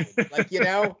 Fine. Like,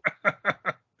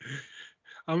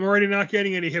 I'm already not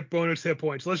getting any hit points.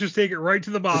 Let's just take it right to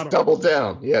the bottom. Just double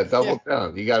down. Yeah, double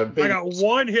down. You got I got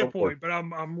 1 hit point, but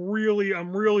I'm really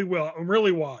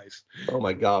wise. Oh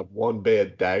my God, 1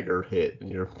 bad dagger hit and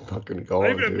you're fucking gone.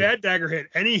 Not even a bad dagger hit,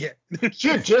 any hit.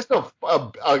 Shit, just an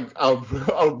iffy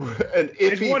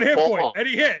it's 1 hit point,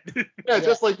 any hit. Yeah,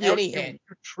 just like you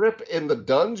trip in the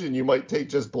dungeon, you might take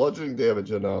just bludgeoning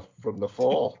damage enough from the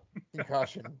fall.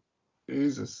 Concussion.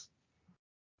 Jesus.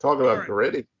 Talk about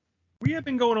gritty. We have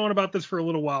been going on about this for a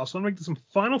little while, so I'm going to get some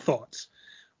final thoughts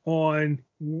on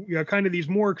kind of these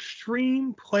more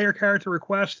extreme player character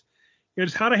requests,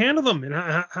 just how to handle them, and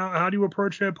how do you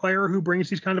approach a player who brings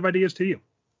these kind of ideas to you.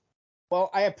 Well,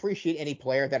 I appreciate any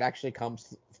player that actually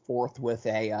comes forth with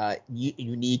a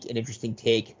unique and interesting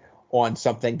take on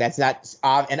something that's not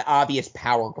an obvious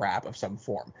power grab of some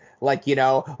form. Like,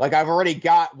 like I've already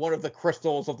got one of the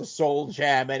crystals of the soul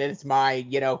gem, and it's my,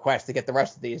 quest to get the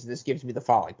rest of these. And this gives me the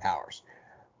following powers.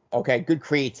 Okay, good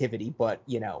creativity, but,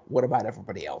 what about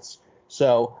everybody else?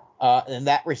 So in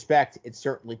that respect, it's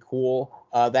certainly cool.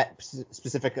 That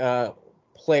specific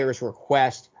player's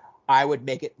request, I would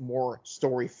make it more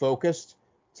story focused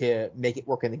to make it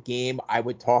work in the game. I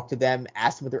would talk to them,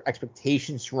 ask them what their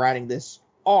expectations surrounding this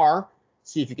are,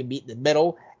 see if you can meet in the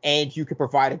middle, and you can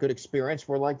provide a good experience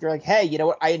where they're like, hey, you know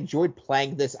what? I enjoyed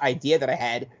playing this idea that I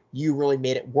had. You really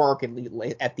made it work,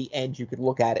 and at the end you could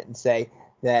look at it and say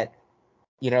that,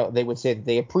 they would say that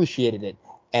they appreciated it,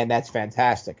 and that's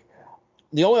fantastic.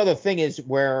 The only other thing is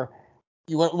where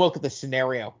you look at the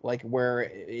scenario, like where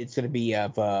it's going to be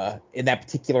in that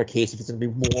particular case, if it's going to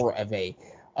be more of a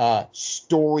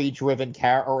story-driven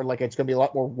character, or like it's going to be a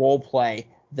lot more role play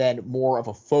than more of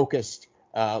a focused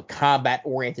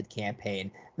combat-oriented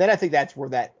campaign, then I think that's where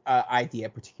that idea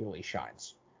particularly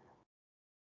shines.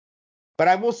 But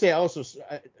I will say also,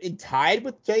 in tied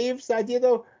with Dave's idea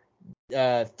though,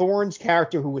 Thorne's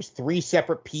character, who was 3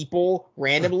 separate people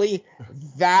randomly,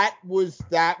 that was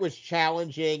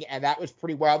challenging, and that was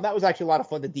pretty wild. And that was actually a lot of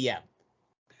fun to DM.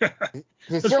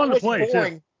 It's fun to play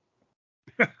boring.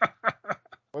 It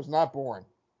was not boring.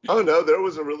 Oh no, there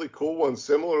was a really cool one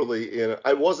similarly.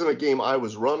 It wasn't a game I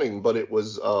was running, but it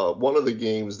was one of the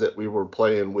games that we were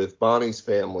playing with Bonnie's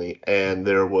family, and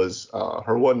there was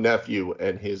her one nephew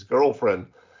and his girlfriend.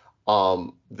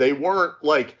 They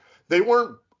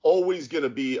weren't always going to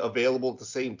be available at the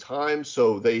same time,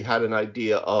 so they had an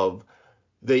idea of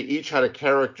they each had a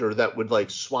character that would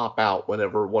like swap out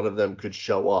whenever one of them could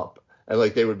show up. And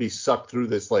like they would be sucked through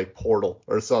this like portal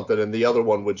or something, and the other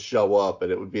one would show up,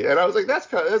 and it would be. And I was like,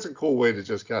 that's a cool way to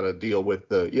just kind of deal with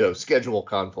the schedule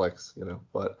conflicts,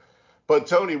 But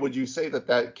Tony, would you say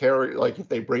that character, like if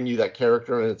they bring you that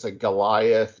character and it's a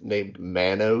Goliath named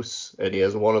Manos and he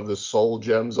has one of the soul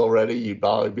gems already, you'd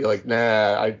probably be like,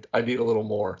 nah, I need a little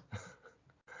more.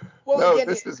 Well, no, again,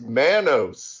 this is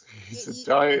Manos. He's a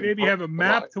giant. Maybe you have a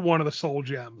map to one of the soul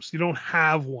gems. You don't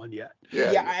have one yet.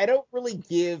 Yeah, I don't really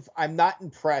I'm not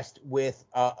impressed with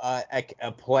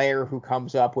a player who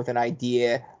comes up with an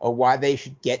idea of why they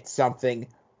should get something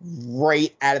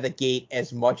right out of the gate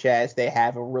as much as they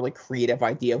have a really creative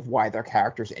idea of why their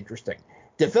character's interesting.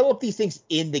 Develop these things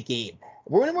in the game.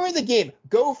 When we're in the game,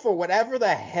 go for whatever the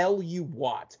hell you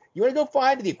want. You want to go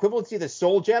find the equivalency of the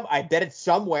soul gem? I bet it's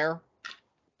somewhere.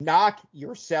 Knock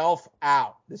yourself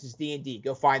out. This is D&D.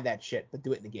 Go find that shit, but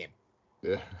do it in the game.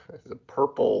 Yeah, it's a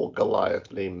purple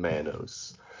Goliath named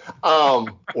Manos.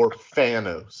 Or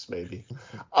Thanos, maybe.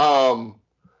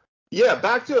 Yeah,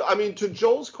 back to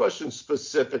Joel's question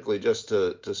specifically, just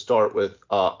to start with,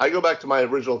 I go back to my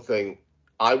original thing.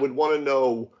 I would want to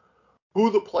know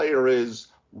who the player is,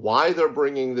 why they're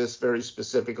bringing this very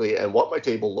specifically, and what my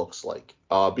table looks like.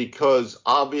 Because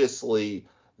obviously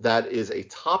that is a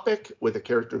topic with a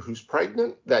character who's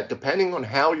pregnant that, depending on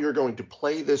how you're going to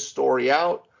play this story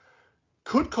out,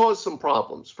 could cause some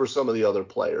problems for some of the other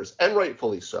players, and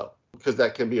rightfully so, because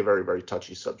that can be a very, very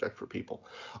touchy subject for people.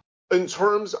 In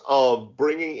terms of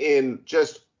bringing in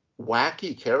just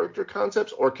wacky character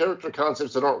concepts, or character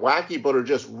concepts that aren't wacky but are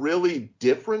just really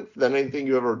different than anything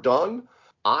you've ever done,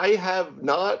 I have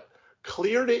not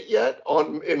cleared it yet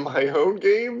in my own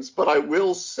games, but I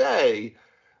will say,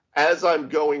 as I'm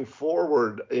going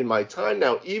forward in my time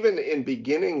now, even in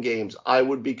beginning games, I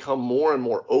would become more and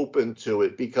more open to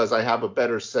it because I have a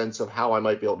better sense of how I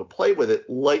might be able to play with it,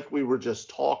 like we were just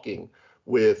talking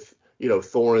with,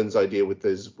 Thorin's idea with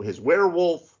his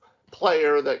werewolf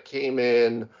player that came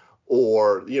in,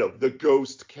 or, the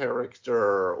ghost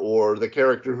character, or the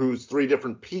character who's 3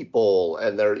 different people,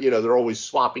 and they're always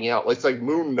swapping out. It's like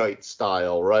Moon Knight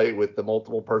style, right? With the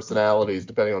multiple personalities,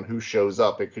 depending on who shows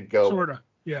up, it could go. Sorta.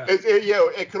 Yeah.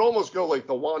 It could almost go like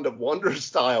the Wand of Wonder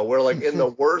style, where like in the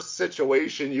worst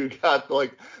situation, you got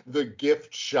like the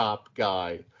gift shop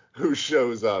guy who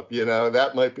shows up,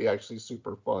 that might be actually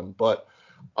super fun. But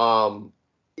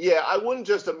I wouldn't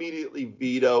just immediately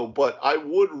veto, but I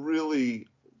would really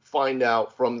find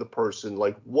out from the person,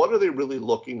 like, what are they really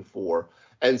looking for,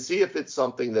 and see if it's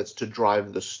something that's to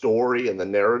drive the story and the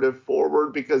narrative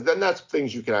forward, because then that's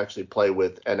things you can actually play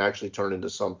with and actually turn into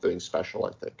something special,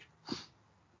 I think.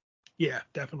 Yeah,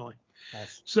 definitely.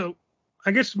 Nice. So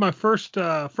I guess my first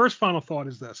final thought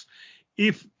is this.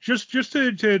 If just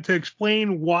to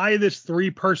explain why this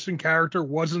 3-person character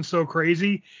wasn't so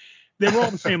crazy, they were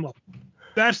all the same level.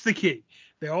 That's the key.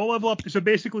 They all level up. So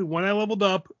basically, when I leveled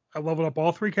up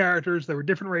all 3 characters. They were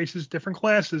different races, different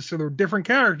classes, so they were different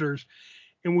characters.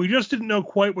 and we just didn't know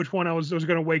quite which one I was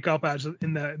going to wake up as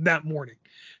in that morning.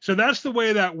 So that's the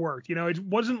way that worked. It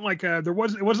wasn't like it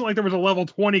wasn't like there was a level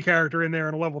 20 character in there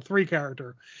and a level 3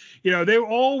 character. They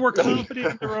all were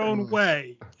competent in their own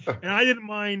way, and I didn't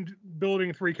mind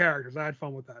building 3 characters. I had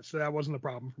fun with that, so that wasn't a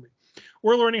problem for me.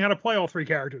 We're learning how to play all 3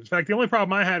 characters. In fact, the only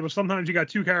problem I had was sometimes you got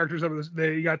 2 characters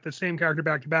you got the same character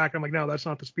back to back. I'm like, no, that's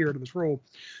not the spirit of this rule.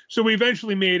 So we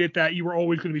eventually made it that you were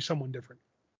always going to be someone different.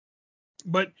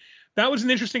 But that was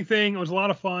an interesting thing. It was a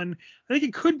lot of fun. I think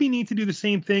it could be neat to do the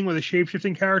same thing with a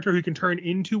shapeshifting character who can turn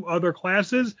into other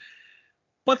classes,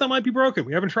 but that might be broken.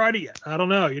 We haven't tried it yet. I don't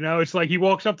know. It's like he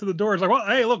walks up to the door. It's like, well,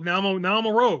 hey, look, now I'm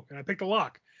a rogue and I picked a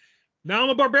lock. Now I'm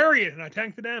a barbarian and I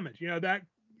tank the damage. That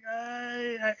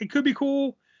it could be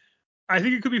cool. I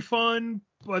think it could be fun,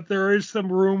 but there is some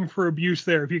room for abuse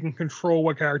there if you can control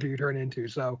what character you turn into.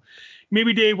 So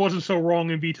maybe Dave wasn't so wrong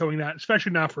in vetoing that,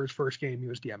 especially not for his first game he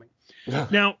was DMing. Yeah.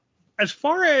 Now, as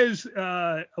far as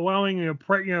allowing,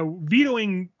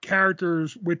 vetoing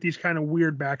characters with these kind of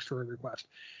weird backstory requests,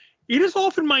 it is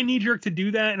often my knee jerk to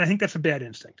do that, and I think that's a bad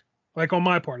instinct. Like on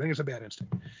my part, I think it's a bad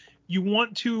instinct. You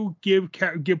want to give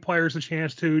players a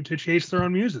chance to chase their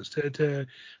own muses, to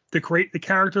create the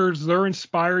characters they're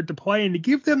inspired to play, and to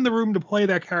give them the room to play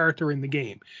that character in the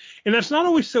game. And that's not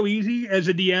always so easy as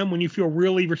a DM when you feel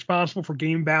really responsible for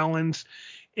game balance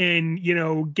and,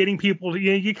 getting people to,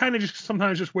 you kind of just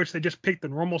sometimes just wish they just pick the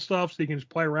normal stuff so you can just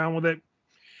play around with it.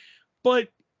 But,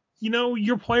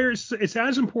 your players, it's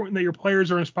as important that your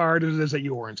players are inspired as it is that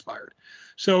you are inspired.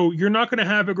 So you're not going to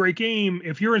have a great game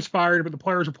if you're inspired, but the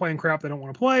players are playing crap they don't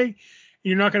want to play.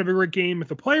 You're not going to have a great game if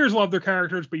the players love their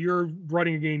characters, but you're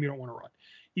running a game you don't want to run.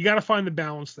 You got to find the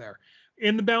balance there.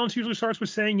 And the balance usually starts with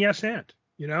saying yes and.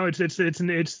 It's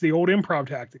the old improv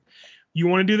tactic. You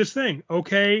want to do this thing.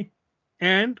 Okay.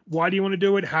 And why do you want to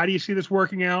do it? How do you see this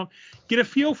working out? Get a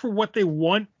feel for what they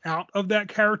want out of that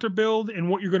character build and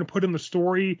what you're going to put in the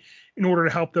story in order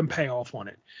to help them pay off on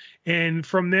it. And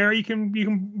from there, you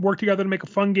can work together to make a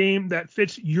fun game that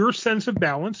fits your sense of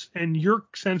balance and your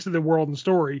sense of the world and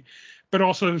story, but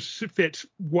also fits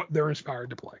what they're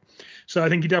inspired to play. So I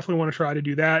think you definitely want to try to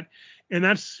do that. And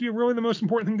that's really the most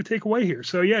important thing to take away here.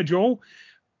 So yeah, Joel,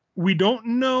 we don't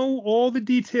know all the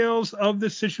details of the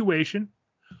situation.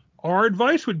 Our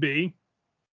advice would be,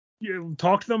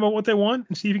 talk to them about what they want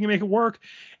and see if you can make it work.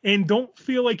 And don't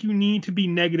feel like you need to be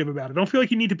negative about it. Don't feel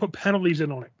like you need to put penalties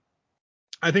in on it.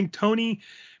 I think Tony,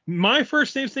 my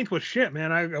first instinct was, shit,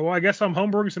 man, I guess I'm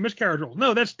homebrewing some miscarriage rules.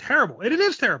 No, that's terrible. It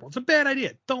is terrible. It's a bad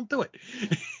idea. Don't do it.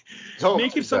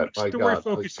 Make it something story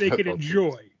focused they can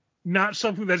enjoy, not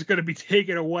something that's going to be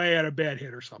taken away at a bad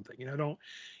hit or something.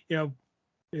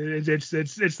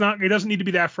 It's not. It doesn't need to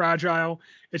be that fragile.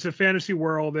 It's a fantasy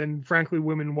world, and frankly,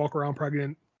 women walk around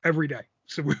pregnant every day.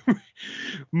 So the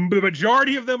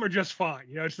majority of them are just fine.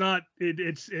 It's not.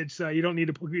 It's you don't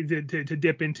need to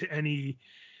dip into any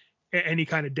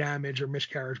kind of damage or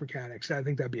miscarriage mechanics. I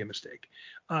think that'd be a mistake.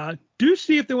 Do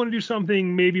see if they want to do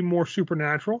something maybe more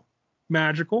supernatural,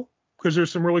 magical, because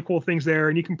there's some really cool things there,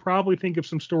 and you can probably think of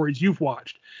some stories you've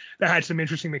watched that had some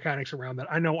interesting mechanics around that.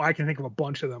 I know I can think of a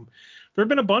bunch of them. There have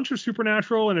been a bunch of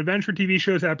supernatural and adventure TV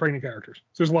shows that have pregnant characters.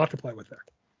 So there's a lot to play with there.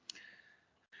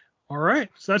 All right.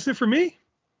 So that's it for me,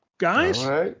 guys. All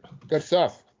right. Good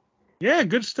stuff. Yeah,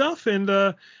 good stuff. And,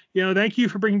 thank you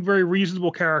for bringing very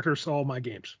reasonable characters to all my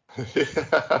games.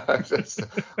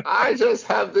 I just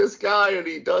have this guy and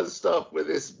he does stuff with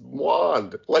his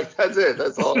wand. Like, that's it.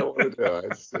 That's all I want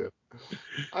to do.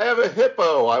 I have a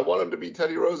hippo. I want him to be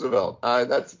Teddy Roosevelt.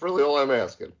 That's really all I'm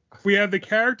asking. We have the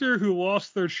character who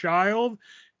lost their child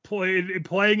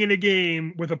playing in a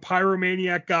game with a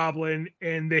pyromaniac goblin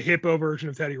and the hippo version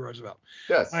of Teddy Roosevelt.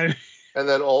 Yes. And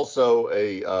then also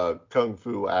a kung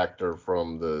fu actor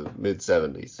from the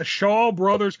mid-'70s. A Shaw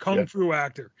Brothers kung fu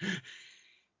actor.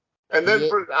 And then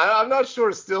I'm not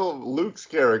sure still Luke's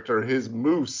character, his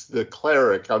moose, the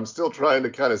cleric. I'm still trying to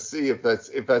kind of see if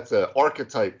that's an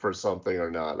archetype for something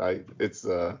or not. It's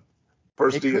the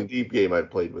first D&D game I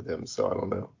played with him, so I don't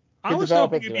know. I was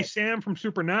hoping it'd be Sam from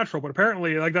Supernatural, but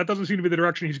apparently that doesn't seem to be the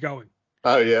direction he's going.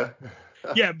 Oh yeah.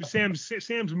 Yeah,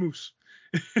 Sam's Moose.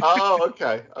 Oh,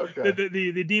 okay.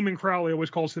 The demon Crowley always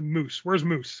calls him Moose. Where's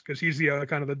Moose? Because he's the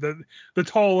kind of the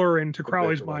taller and to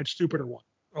Crowley's mind stupider one.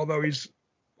 Although he's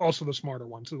also the smarter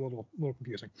one, so a little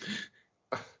confusing.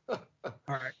 All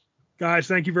right, guys,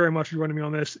 thank you very much for joining me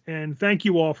on this, and thank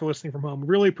you all for listening from home.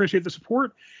 Really appreciate the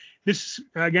support. This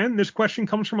question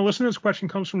comes from a listener. This question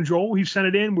comes from Joel. He sent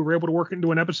it in. We were able to work it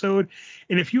into an episode.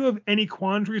 And if you have any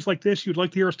quandaries like this you'd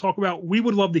like to hear us talk about, we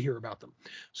would love to hear about them.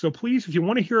 So please, if you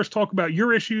want to hear us talk about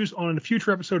your issues on a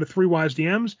future episode of 3 Wise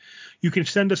DMs, you can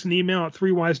send us an email at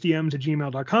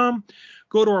 3wisedms@gmail.com.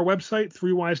 Go to our website,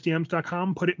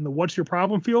 3wisedms.com, put it in the What's Your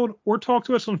Problem field, or talk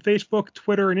to us on Facebook,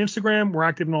 Twitter, and Instagram. We're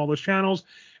active in all those channels.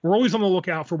 We're always on the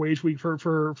lookout for ways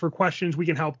for questions we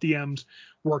can help DMs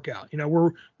work out.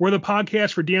 We're the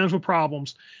podcast for DMs with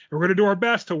problems. And we're going to do our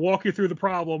best to walk you through the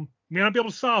problem. We may not be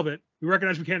able to solve it. We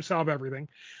recognize we can't solve everything,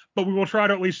 but we will try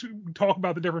to at least talk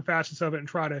about the different facets of it and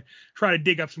try to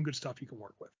dig up some good stuff you can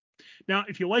work with. Now,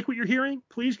 if you like what you're hearing,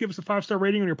 please give us a 5-star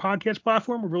rating on your podcast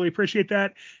platform. We really appreciate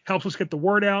that. Helps us get the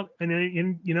word out.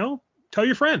 And tell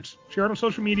your friends. Share it on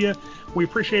social media. We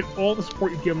appreciate all the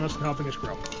support you've given us and helping us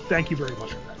grow. Thank you very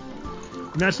much for that.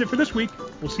 And that's it for this week.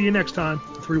 We'll see you next time,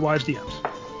 3 Wise DMs.